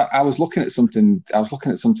 What was that? I was looking at something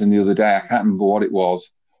the other day. I can't remember what it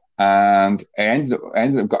was, and I ended up.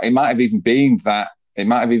 It might have even been that game.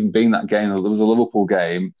 There was a Liverpool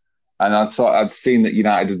game, and I'd seen that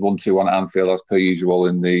United had won 2-1 at Anfield as per usual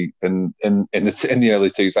in the early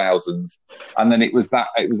 2000s, and then it was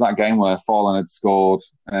that game where Forlan had scored.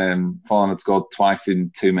 Forlan had scored twice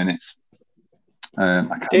in 2 minutes. I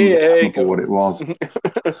can't remember what it was.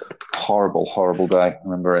 Horrible day. I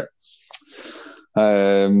remember it.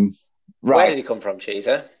 Right. Where did he come from,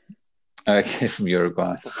 Cheeser? From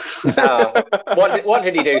Uruguay. What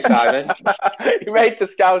did he do, Simon? He made the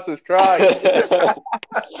Scousers cry.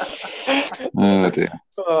 Oh dear.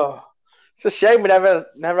 Oh, it's a shame we never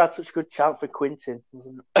had such a good chance for Quintin,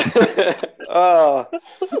 wasn't it? Oh.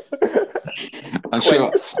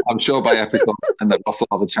 I'm sure by episode and that Ross will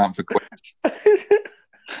have a chance for Quint.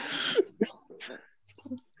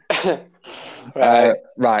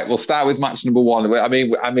 Right, we'll start with match number 1. I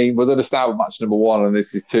mean, we're going to start with match number 1, and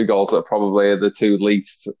this is 2 goals that probably are the 2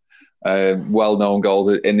 least well-known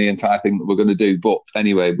goals in the entire thing that we're going to do. But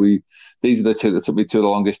anyway, these are the 2 that took me the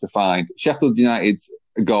longest to find. Sheffield United's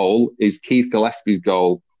goal is Keith Gillespie's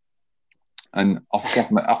goal. And off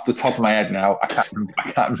the top of my head now, I can't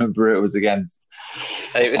remember who it was against.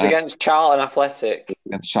 It was against Charlton Athletic.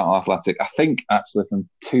 Against Charlton Athletic. I think, actually, from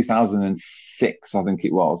 2006, I think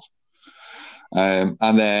it was. And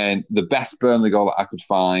then the best Burnley goal that I could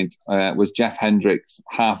find was Jeff Hendrick's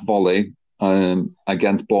half volley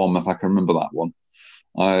against Bournemouth. I can remember that one.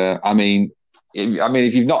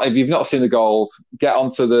 If you've not seen the goals, get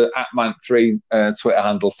onto the @Man3 Twitter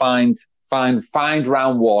handle. Find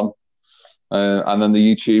round 1. And then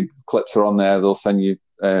the YouTube clips are on there. They'll send you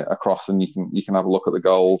across, and you can have a look at the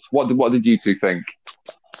goals. What did you 2 think?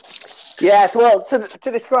 Yes, well,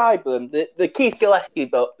 to describe them, the Keith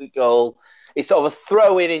Gillespie goal is sort of a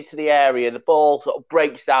throw into the area. The ball sort of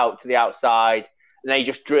breaks out to the outside, and then he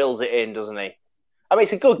just drills it in, doesn't he? I mean,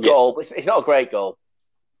 it's a good goal, but it's not a great goal.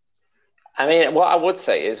 I mean, what I would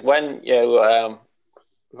say is when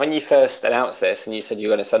you first announced this and you said you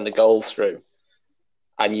were going to send the goals through,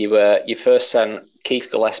 and you first sent Keith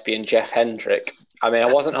Gillespie and Jeff Hendrick. I mean,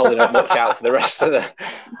 I wasn't holding up much out for the rest of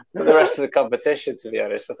the competition, to be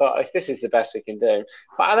honest. I thought, if this is the best we can do.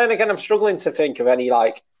 But then again, I'm struggling to think of any,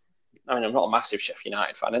 I'm not a massive Sheffield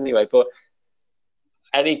United fan anyway, but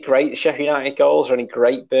any great Sheffield United goals or any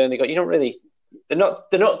great Burnley goals, you don't really. They're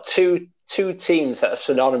not two teams that are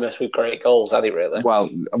synonymous with great goals, are they? Really? Well,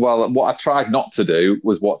 what I tried not to do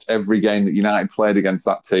was watch every game that United played against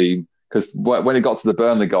that team. Because when it got to the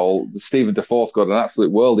Burnley goal, Stephen Defoe scored an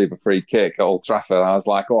absolute worldie of a free kick at Old Trafford. And I was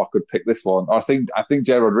like, I could pick this one. Or I think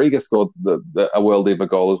Jay Rodriguez scored a worldie of a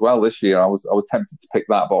goal as well this year. I was tempted to pick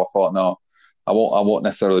that, but I thought, no, I won't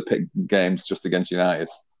necessarily pick games just against United.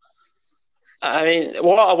 I mean,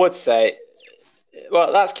 what I would say,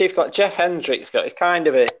 that's Keith. Jeff Hendrick's got. It's kind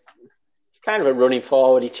of a running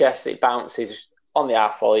forward. He chests it, bounces on the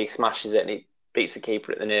half volley, he smashes it, and he beats the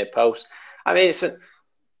keeper at the near post. I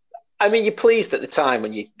mean, you're pleased at the time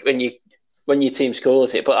when your team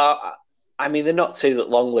scores it, but they're not 2 that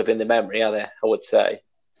long live in the memory, are they? I would say.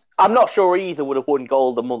 I'm not sure either would have won goal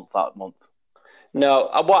of the month that month. No,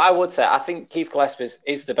 what I would say, I think Keith Gillespie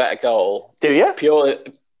is the better goal. Do you?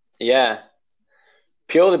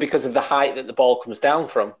 Purely because of the height that the ball comes down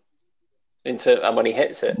from, and when he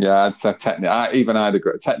hits it. Yeah, I'd say I'd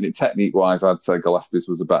agree. Technique wise, I'd say Gillespie's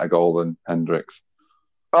was a better goal than Hendrick's.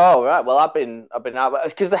 Oh, right. Well, I've been out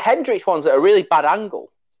because the Hendricks one's at a really bad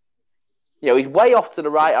angle. He's way off to the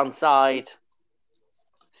right-hand side.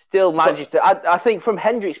 Still manages to... I think from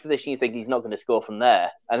Hendricks' position, you think he's not going to score from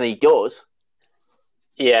there. And then he does.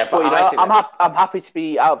 Yeah, but I'm happy to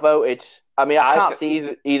be outvoted. I mean, I can't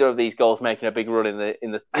see either of these goals making a big run in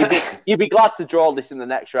the... You'd be glad to draw this in the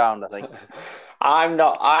next round, I think. I'm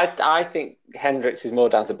not. I think Hendricks is more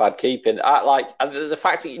down to bad keeping. The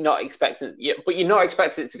fact that you're not expecting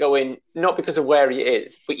it to go in, not because of where he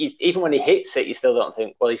is, but even when he hits it, you still don't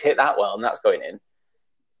think, well, he's hit that well and that's going in.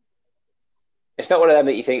 It's not one of them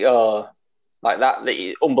that you think,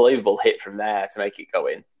 that unbelievable hit from there to make it go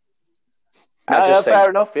in. Fair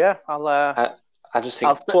enough. Yeah, I just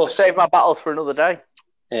think I'll save my battles for another day.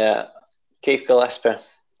 Yeah, Keith Gillespie.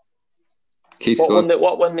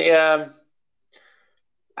 What won the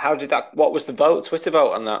How did that? What was the vote? Twitter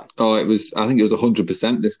vote on that? Oh, I think it was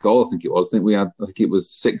 100% this goal. I think it was. I think it was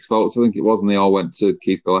 6 votes. I think it was, and they all went to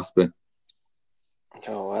Keith Gillespie.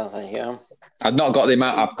 Oh well, there you go. I've not got the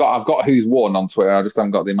amount. I've got who's won on Twitter. I just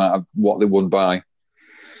haven't got the amount of what they won by.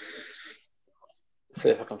 See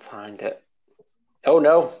if I can find it. Oh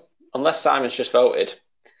no! Unless Simon's just voted.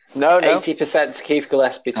 No. 80% to Keith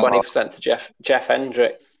Gillespie, 20% to Jeff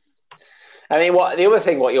Hendrick. I mean, the other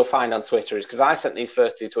thing you'll find on Twitter is, because I sent these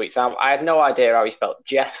first 2 tweets out, I had no idea how he spelled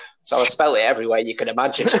Jeff, so I spelled it every way you can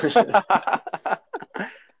imagine.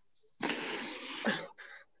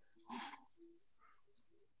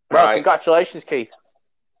 Well, congratulations, Keith.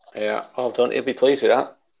 Yeah, well done. He'll be pleased with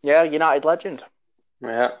that. Yeah, United legend.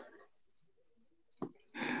 Yeah.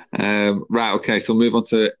 Right, okay, so we'll move on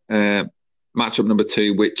to matchup number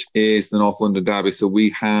 2, which is the North London derby. So we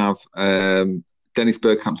have Dennis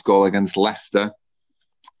Bergkamp's goal against Leicester.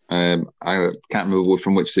 I can't remember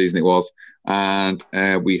from which season it was. And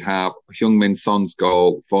we have Heung-min Son's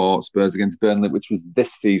goal for Spurs against Burnley, which was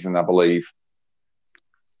this season, I believe.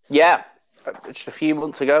 Yeah, just a few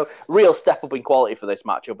months ago. Real step up in quality for this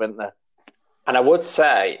matchup, isn't there? And I would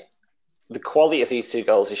say the quality of these 2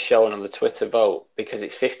 goals is shown on the Twitter vote because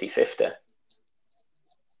it's 50-50.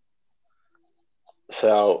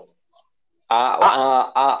 So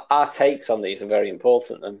our takes on these are very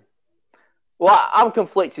important. And well, I'm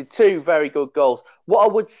conflicted. 2 very good goals. What I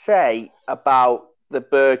would say about the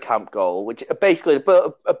Bergkamp goal, which basically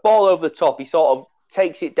a ball over the top, he sort of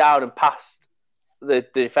takes it down and past the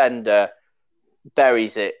defender,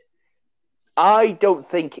 buries it. I don't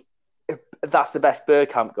think that's the best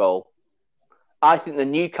Bergkamp goal. I think the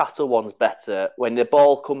Newcastle one's better. When the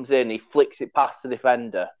ball comes in, he flicks it past the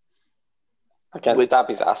defender. Against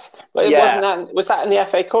Dabby's ass. But was that in the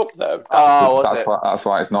FA Cup, though? Oh, that's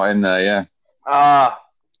why it's not in there, yeah.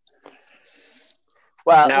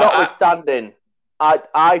 Well, notwithstanding,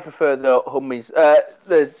 I prefer the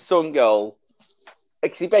the Son goal.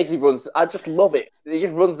 Because he basically runs... I just love it. He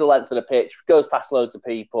just runs the length of the pitch, goes past loads of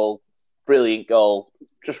people. Brilliant goal.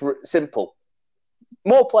 Just simple.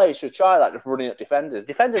 More players should try that, just running at defenders.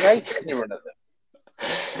 Defenders hate it when you run at them.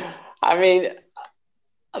 I mean,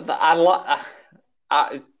 I'm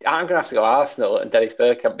going to have to go Arsenal and Dennis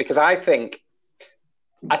Bergkamp because I think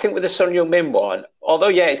with the Son Heung-min one, although,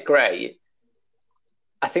 yeah, it's great,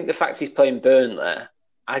 I think the fact he's playing Burnley,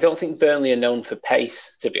 I don't think Burnley are known for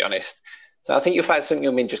pace, to be honest. So I think you'll find Son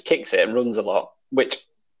Heung-min just kicks it and runs a lot, which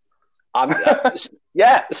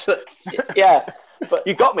yeah. But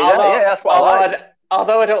you got me there. Yeah, that's what I like.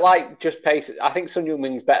 Although I don't like just pace, I think Son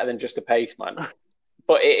Heung-min's better than just a pace man.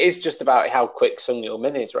 But it is just about how quick Son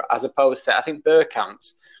Heung-min is, right? As opposed to, I think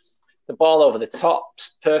Bergkamp's, the ball over the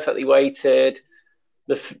top's perfectly weighted.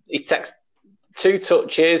 He takes 2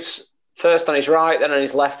 touches, first on his right, then on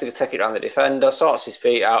his left to take it around the defender, sorts his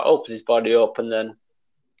feet out, opens his body up, and then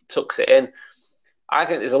tucks it in. I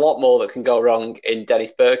think there's a lot more that can go wrong in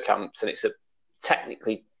Dennis Bergkamp's, and it's a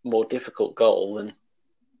technically more difficult goal than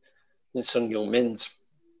Son Heung-min's.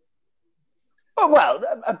 Oh, well,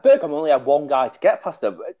 Bergkamp only had one guy to get past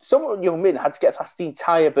him. Son Heung-min had to get past the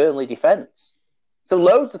entire Burnley defence. So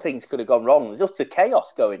loads of things could have gone wrong. There's utter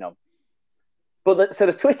chaos going on. But so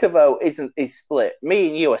the Twitter vote is split. Me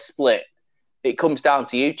and you are split. It comes down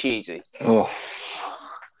to you, Cheesy. Oh.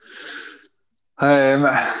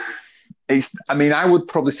 I would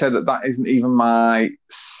probably say that isn't even my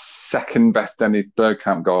second best Dennis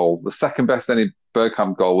Bergkamp goal. The second best Dennis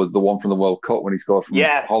Bergkamp goal was the one from the World Cup when he scored from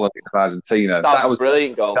Holland against Argentina. That was a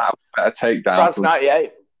brilliant goal. That was a better takedown. France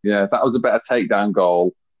 98. Yeah, that was a better takedown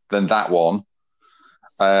goal than that one.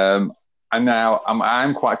 And now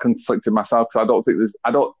I'm quite conflicted myself because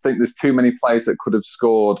I don't think there's too many players that could have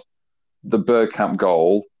scored the Bergkamp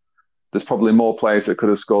goal. There's probably more players that could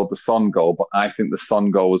have scored the Son goal, but I think the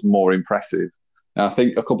Son goal was more impressive. And I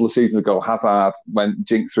think a couple of seasons ago, Hazard went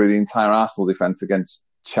jinx through the entire Arsenal defence against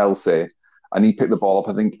Chelsea, and he picked the ball up,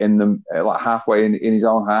 I think, in the halfway in his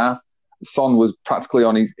own half. Son was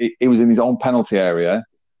practically he was in his own penalty area.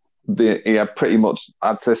 He had pretty much,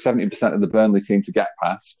 I'd say, 70% of the Burnley team to get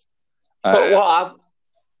past. But what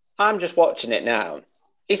I'm just watching it now.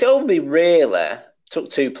 He's only really took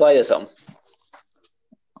 2 players on.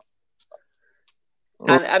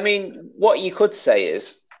 And I mean, what you could say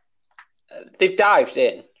is they've dived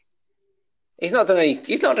in. He's not done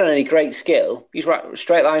any great skill. He's right,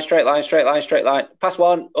 straight line. Pass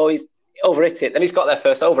one, he's overhit it. Then he's got there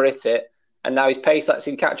first, overhit it, and now his pace lets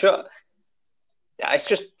him catch up. It's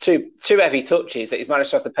just two heavy touches that he's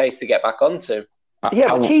managed to have the pace to get back onto. Yeah,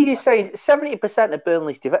 but Cheesy's saying 70% of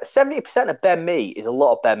Burnley's defence, 70% of Ben Mee is a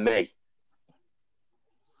lot of Ben Mee.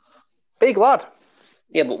 Big lad.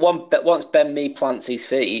 Yeah, but once Ben Mee plants his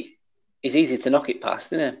feet, it's easy to knock it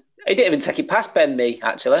past, isn't it? He didn't even take it past Ben Mee,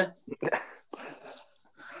 actually.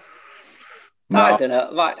 No. I don't know.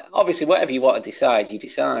 Like, obviously, whatever you want to decide, you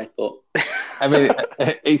decide. But I mean,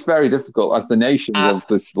 it's very difficult as the nation wants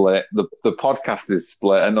to split. The podcast is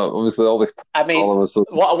split, and obviously all this. I mean, all of a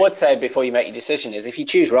sudden... what I would say before you make your decision is, if you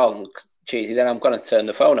choose wrong, Cheesy, then I'm going to turn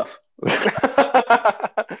the phone off.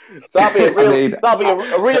 So that'll be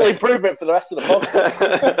a real improvement for the rest of the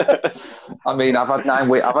podcast. I mean, I've had 9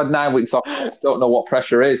 weeks. I've had 9 weeks off. I don't know what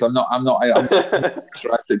pressure is. I'm in a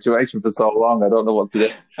stress situation for so long. I don't know what to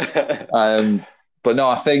do. But no,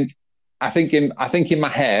 I think in my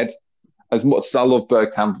head, as much as I love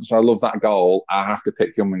Bergkamp, as I love that goal, I have to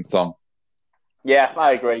pick Heung-min Son. Yeah,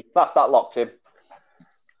 I agree. That's that locked in.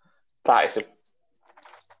 That is a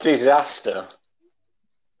disaster.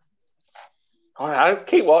 I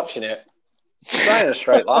keep watching it. It's not in a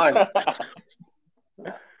straight line.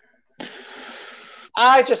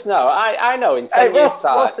 I just know. I know in 10 years'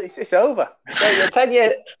 time. It's over. 10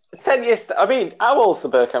 years. I mean, how old's the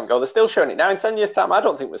Bergkamp goal? They're still showing it now. In 10 years' time, I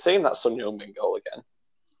don't think we're seeing that Son Heung-min goal again.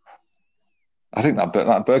 I think that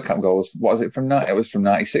Bergkamp goal was it from it was from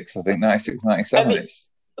 96, I think, 96, 97. I mean,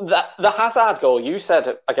 the Hazard goal you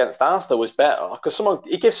said against Arsenal was better because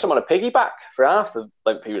he gives someone a piggyback for half the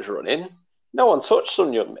length he was running. No one touched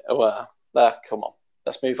Son Heung-min. There, come on.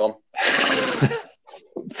 Let's move on.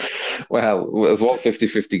 Well, it was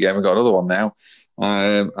 150-50 game. We've got another one now.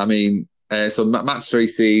 So match 3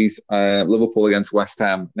 sees Liverpool against West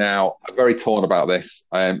Ham. Now, I'm very torn about this.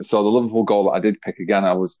 So the Liverpool goal that I did pick again,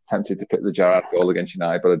 I was tempted to pick the Gerrard goal against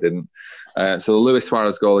United, but I didn't. So the Luis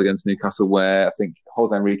Suarez goal against Newcastle, where I think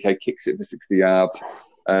Jose Enrique kicks it for 60 yards.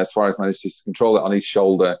 Suarez manages to control it on his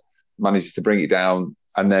shoulder, manages to bring it down,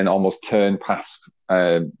 and then almost turn past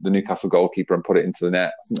the Newcastle goalkeeper and put it into the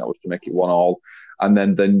net. I think that was to make it 1-1. And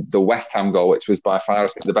then the West Ham goal, which was by far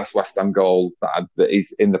the best West Ham goal that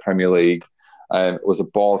is in the Premier League, was a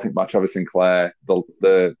ball, I think, by Trevor Sinclair,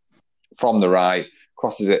 from the right,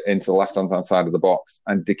 crosses it into the left-hand side of the box,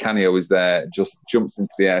 and Di Canio is there, just jumps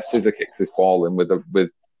into the air, scissor kicks this ball in with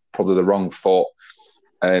probably the wrong foot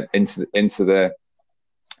into the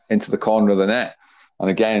corner of the net. And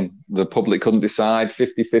again, the public couldn't decide,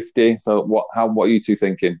 50-50. So what are you two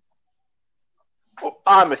thinking?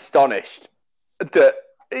 I'm astonished that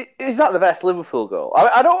is that the best Liverpool goal.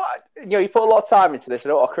 I don't, you put a lot of time into this. I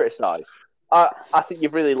don't want to criticise. I think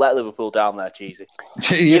you've really let Liverpool down there, Cheesy.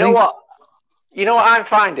 You know what? You know what I'm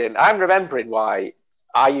finding? I'm remembering why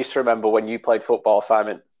I used to remember when you played football,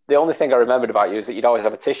 Simon. The only thing I remembered about you is that you'd always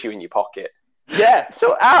have a tissue in your pocket. Yeah.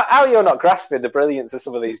 So how you're not grasping the brilliance of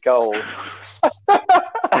some of these goals?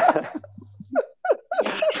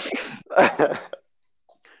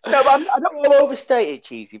 No, but I don't want to overstate it,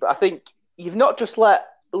 Cheesy, but I think you've not just let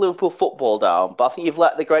Liverpool football down, but I think you've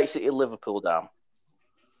let the great city of Liverpool down.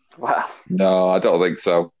 Well, no, I don't think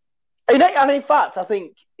so. And in fact, I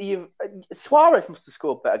think Suarez must have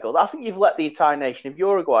scored better goals. I think you've let the entire nation of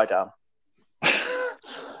Uruguay down.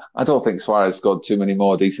 I don't think Suarez scored too many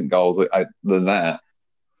more decent goals than that.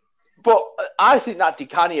 But I think that Di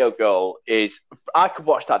Canio goal I could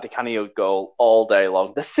watch that Di Canio goal all day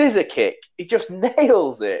long. The scissor kick, he just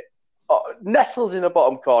nails it. Nestles in the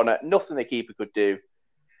bottom corner, nothing the keeper could do.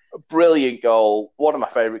 A brilliant goal, one of my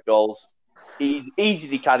favourite goals. Easy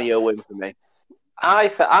Di Canio win for me. I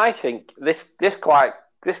think this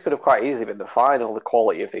could have quite easily been the final, the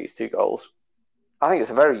quality of these two goals. I think it's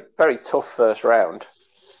a very, very tough first round.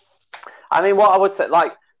 I mean, what I would say,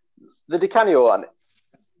 like, the Di Canio one,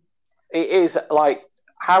 it is like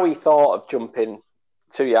how he thought of jumping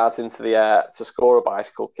 2 yards into the air to score a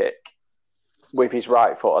bicycle kick with his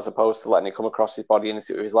right foot as opposed to letting it come across his body and hit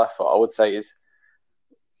it with his left foot, I would say is,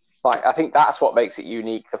 like, I think that's what makes it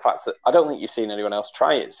unique. The fact that I don't think you've seen anyone else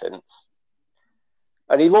try it since.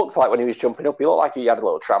 And he looked like when he was jumping up, he looked like he had a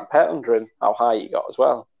little trampette under him, how high he got as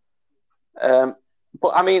well.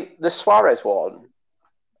 But, I mean, the Suarez one,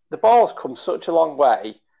 the ball's come such a long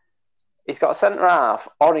way. He's got a centre-half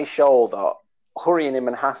on his shoulder, hurrying him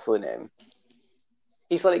and hassling him.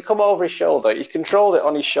 He's let it come over his shoulder. He's controlled it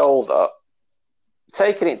on his shoulder,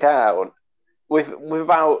 taking it down with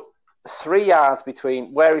about 3 yards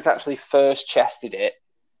between where he's actually first chested it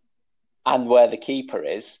and where the keeper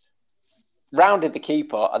is. Rounded the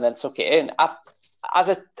keeper and then took it in.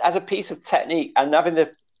 As a piece of technique and having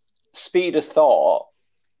the speed of thought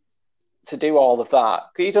to do all of that,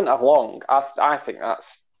 because he doesn't have long. I think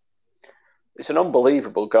it's an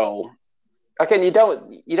unbelievable goal. Again, you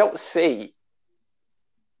don't see.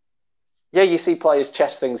 Yeah, you see players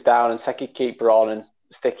chest things down and take a keeper on and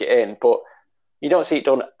stick it in, but You don't see it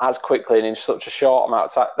done as quickly and in such a short amount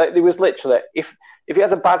of time. Like, there was literally, if he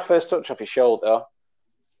has a bad first touch off his shoulder,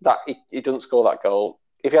 that he doesn't score that goal.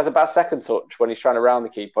 If he has a bad second touch when he's trying to round the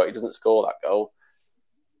keeper, he doesn't score that goal.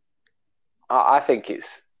 I think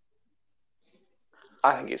it's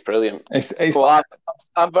brilliant. Well,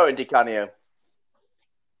 I'm voting Di Canio.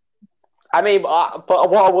 I mean, but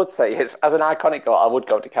what I would say is, as an iconic goal, I would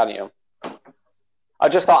go Di Canio. I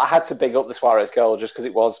just thought I had to big up the Suarez goal just because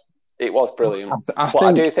it was brilliant.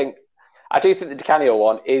 I do think the Di Canio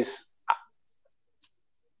one is.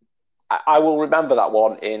 I will remember that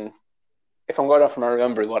one if I'm going off from a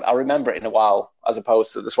remembering one, I'll remember it in a while, as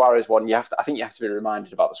opposed to the Suarez one. I think you have to be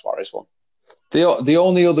reminded about the Suarez one. The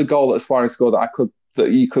only other goal that Suarez scored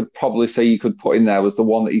that you could probably say you could put in there was the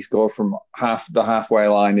one that he scored from the halfway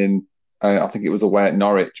line in, I think it was away at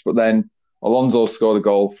Norwich. But then Alonso scored a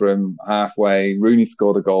goal from halfway. Rooney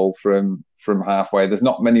scored a goal from halfway. There's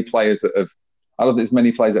not many players I don't think there's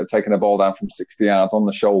many players that have taken a ball down from 60 yards on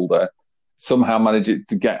the shoulder, somehow manage it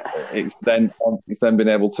to get. It's then been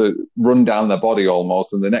able to run down their body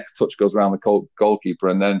almost, and the next touch goes around the goalkeeper,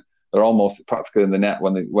 and then they're almost practically in the net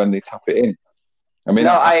when they tap it in. I mean,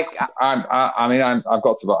 it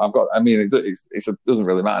doesn't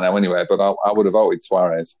really matter now anyway. But I would have voted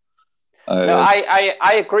Suarez.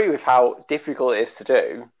 I agree with how difficult it is to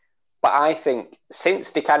do, but I think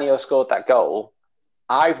since Di Canio scored that goal,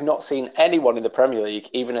 I've not seen anyone in the Premier League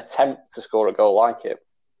even attempt to score a goal like it.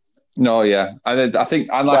 No, yeah, I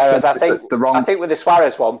think with the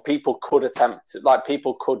Suarez one, people could attempt,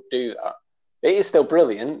 people could do that. It is still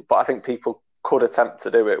brilliant, but I think people could attempt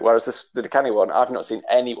to do it. Whereas the Di Canio one, I've not seen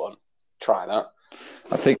anyone try that.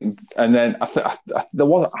 I think, and then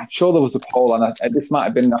I'm sure there was a poll, and this might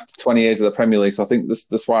have been after 20 years of the Premier League. So I think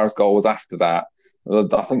the Suarez goal was after that. I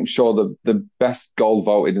think the best goal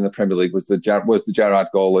voted in the Premier League was the Gerrard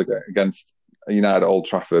goal against United at Old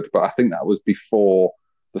Trafford, but I think that was before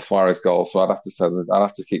the Suarez goal. So I'd have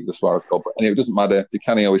to keep the Suarez goal. But anyway, it doesn't matter. Di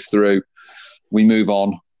Canio is through. We move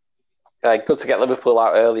on. Good to get Liverpool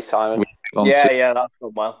out early, Simon. That's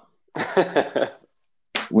gone well.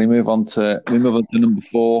 We move on to number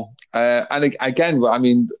 4. And again, I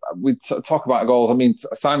mean, we talk about goals. I mean,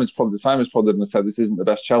 Simon's probably going to say this isn't the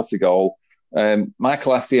best Chelsea goal.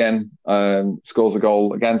 Michael Essien scores a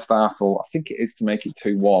goal against Arsenal. I think it is to make it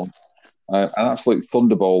 2-1. An absolute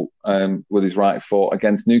thunderbolt with his right foot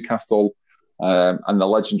against Newcastle, and the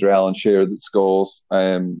legendary Alan Shearer that scores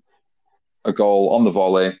a goal on the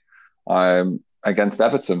volley against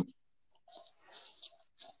Everton.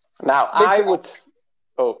 Now, I would...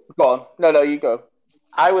 Oh, go on. No, you go.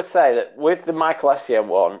 I would say that with the Michael Essien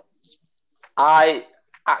one, I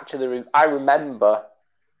remember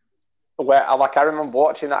I remember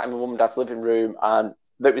watching that in my mum and dad's living room, and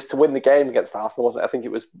it was to win the game against Arsenal, wasn't it? I think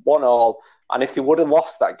it was 1-1, and if they would have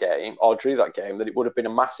lost that game or drew that game, then it would have been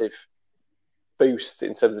a massive boost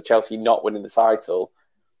in terms of Chelsea not winning the title,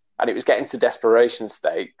 and it was getting to desperation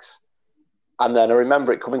stakes. And then I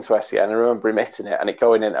remember it coming to Essien, I remember him hitting it and it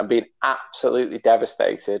going in and being absolutely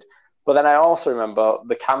devastated. But then I also remember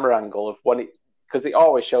the camera angle of because it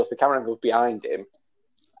always shows the camera angle behind him,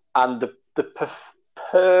 and the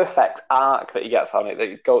perfect arc that he gets on it, that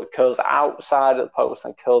it curls outside of the post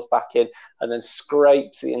and curls back in and then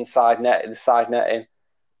scrapes the side netting.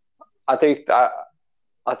 I do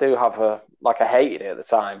have I hated it at the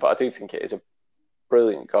time, but I do think it is a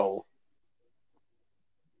brilliant goal.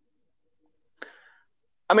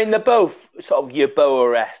 I mean, they're both sort of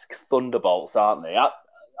Yeboah-esque thunderbolts, aren't they?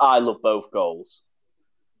 I love both goals.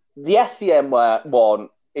 The Essien one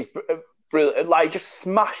is brilliant. Just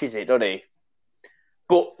smashes it, doesn't he?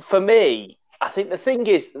 But for me, I think the thing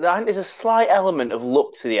is, I think there's a slight element of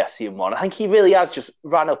luck to the Essien one. I think he really has just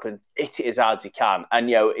ran up and hit it as hard as he can. And,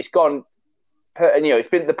 it's gone, it's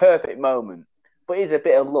been the perfect moment. But it is a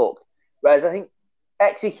bit of luck. Whereas I think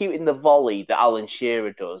executing the volley that Alan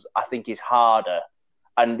Shearer does, I think is harder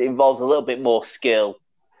and involves a little bit more skill.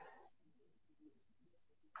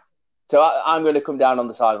 So I'm going to come down on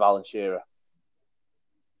the side of Alan Shearer.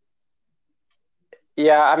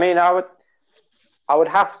 Yeah, I mean, I would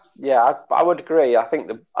agree. I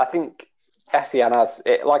think Essien has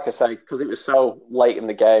it, like I say, because it was so late in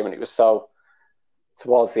the game and it was so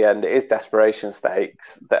towards the end. It is desperation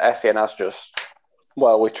stakes that Essien has just.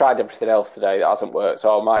 Well, we've tried everything else today that hasn't worked,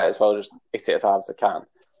 so I might as well just hit it as hard as I can,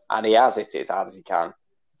 and he has hit it as hard as he can.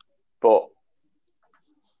 But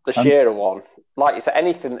the Shearer one, like you said,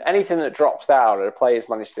 anything that drops down and a player's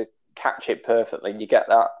managed to catch it perfectly, you get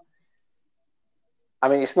that. I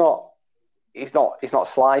mean, he's not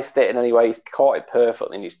sliced it in any way. He's caught it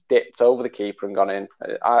perfectly and he's dipped over the keeper and gone in.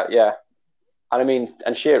 I And I mean,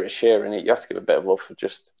 and Shearer's Shearer, and you have to give a bit of love for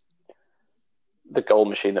just the goal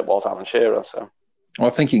machine that was Alan Shearer. So. Well,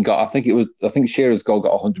 I think Shearer's goal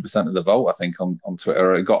got 100% of the vote. I think on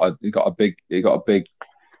Twitter, it got a big.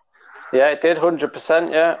 Yeah, it did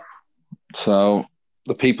 100%. Yeah. So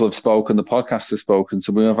the people have spoken, the podcast has spoken.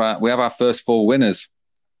 So we have our first 4 winners.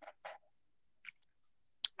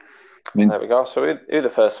 I mean, there we go. So who are the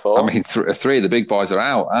first 4? I mean, 3 of the big boys are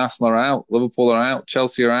out. Arsenal are out. Liverpool are out.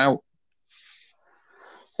 Chelsea are out.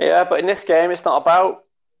 Yeah, but in this game, it's not about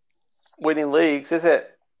winning leagues, is it?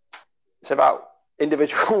 It's about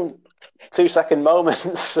individual 2-second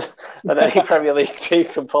moments, and any Premier League team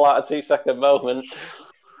can pull out a 2-second moment.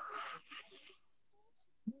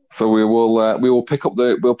 So we will pick up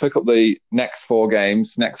the next 4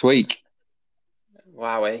 games next week.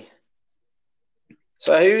 Wowie.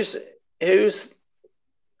 So who's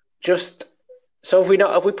just so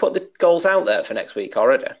have we put the goals out there for next week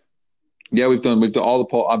already? Yeah, we've done all the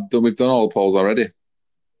polls. We've done all the polls already.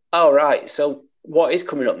 Oh right. So what is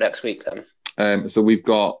coming up next week then? So we've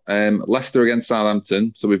got Leicester against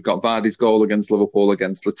Southampton. So we've got Vardy's goal against Liverpool,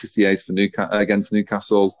 against Letizier's against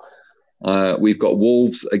Newcastle. We've got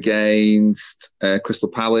Wolves against Crystal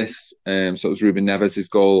Palace. So it was Ruben Neves'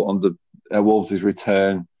 goal on the Wolves'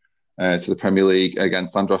 return to the Premier League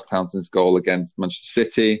against Andros Townsend's goal against Manchester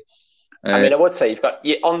City. I mean, I would say you've got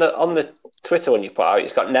on the Twitter one you put out,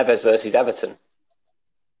 it's got Neves versus Everton.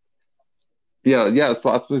 Yeah. Was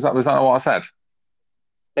that what I said?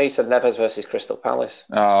 No, you said Neves versus Crystal Palace.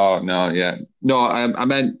 Oh no, yeah, no. I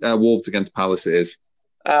meant Wolves against Palace. It is.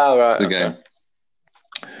 Oh right, the game.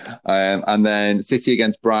 And then City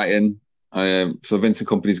against Brighton. So Vincent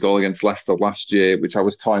Kompany's goal against Leicester last year, which I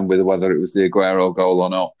was toying with whether it was the Aguero goal or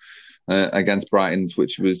not, against Brighton's,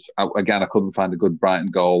 which was, again, I couldn't find a good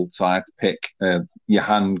Brighton goal, so I had to pick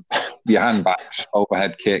Johan Bak's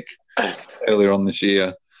overhead kick earlier on this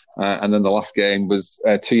year. And then the last game was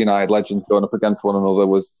 2 United legends going up against one another,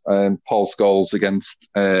 was Paul Scholes against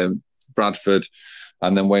Bradford,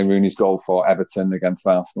 and then Wayne Rooney's goal for Everton against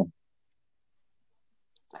Arsenal.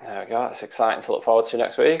 There we go. That's exciting to look forward to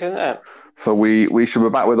next week, isn't it? So we should be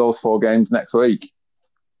back with those 4 games next week.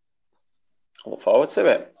 I look forward to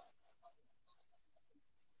it.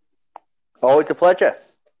 Always a pleasure.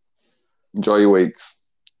 Enjoy your weeks.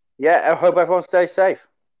 Yeah, I hope everyone stays safe.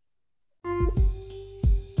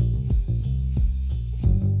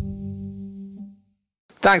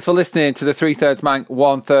 Thanks for listening to the 3/3 Manc,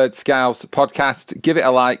 1/3 Scouse podcast. Give it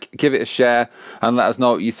a like, give it a share, and let us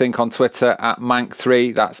know what you think on Twitter at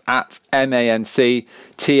Manc3. That's at MANCTHREE.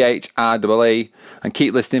 And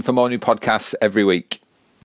keep listening for more new podcasts every week.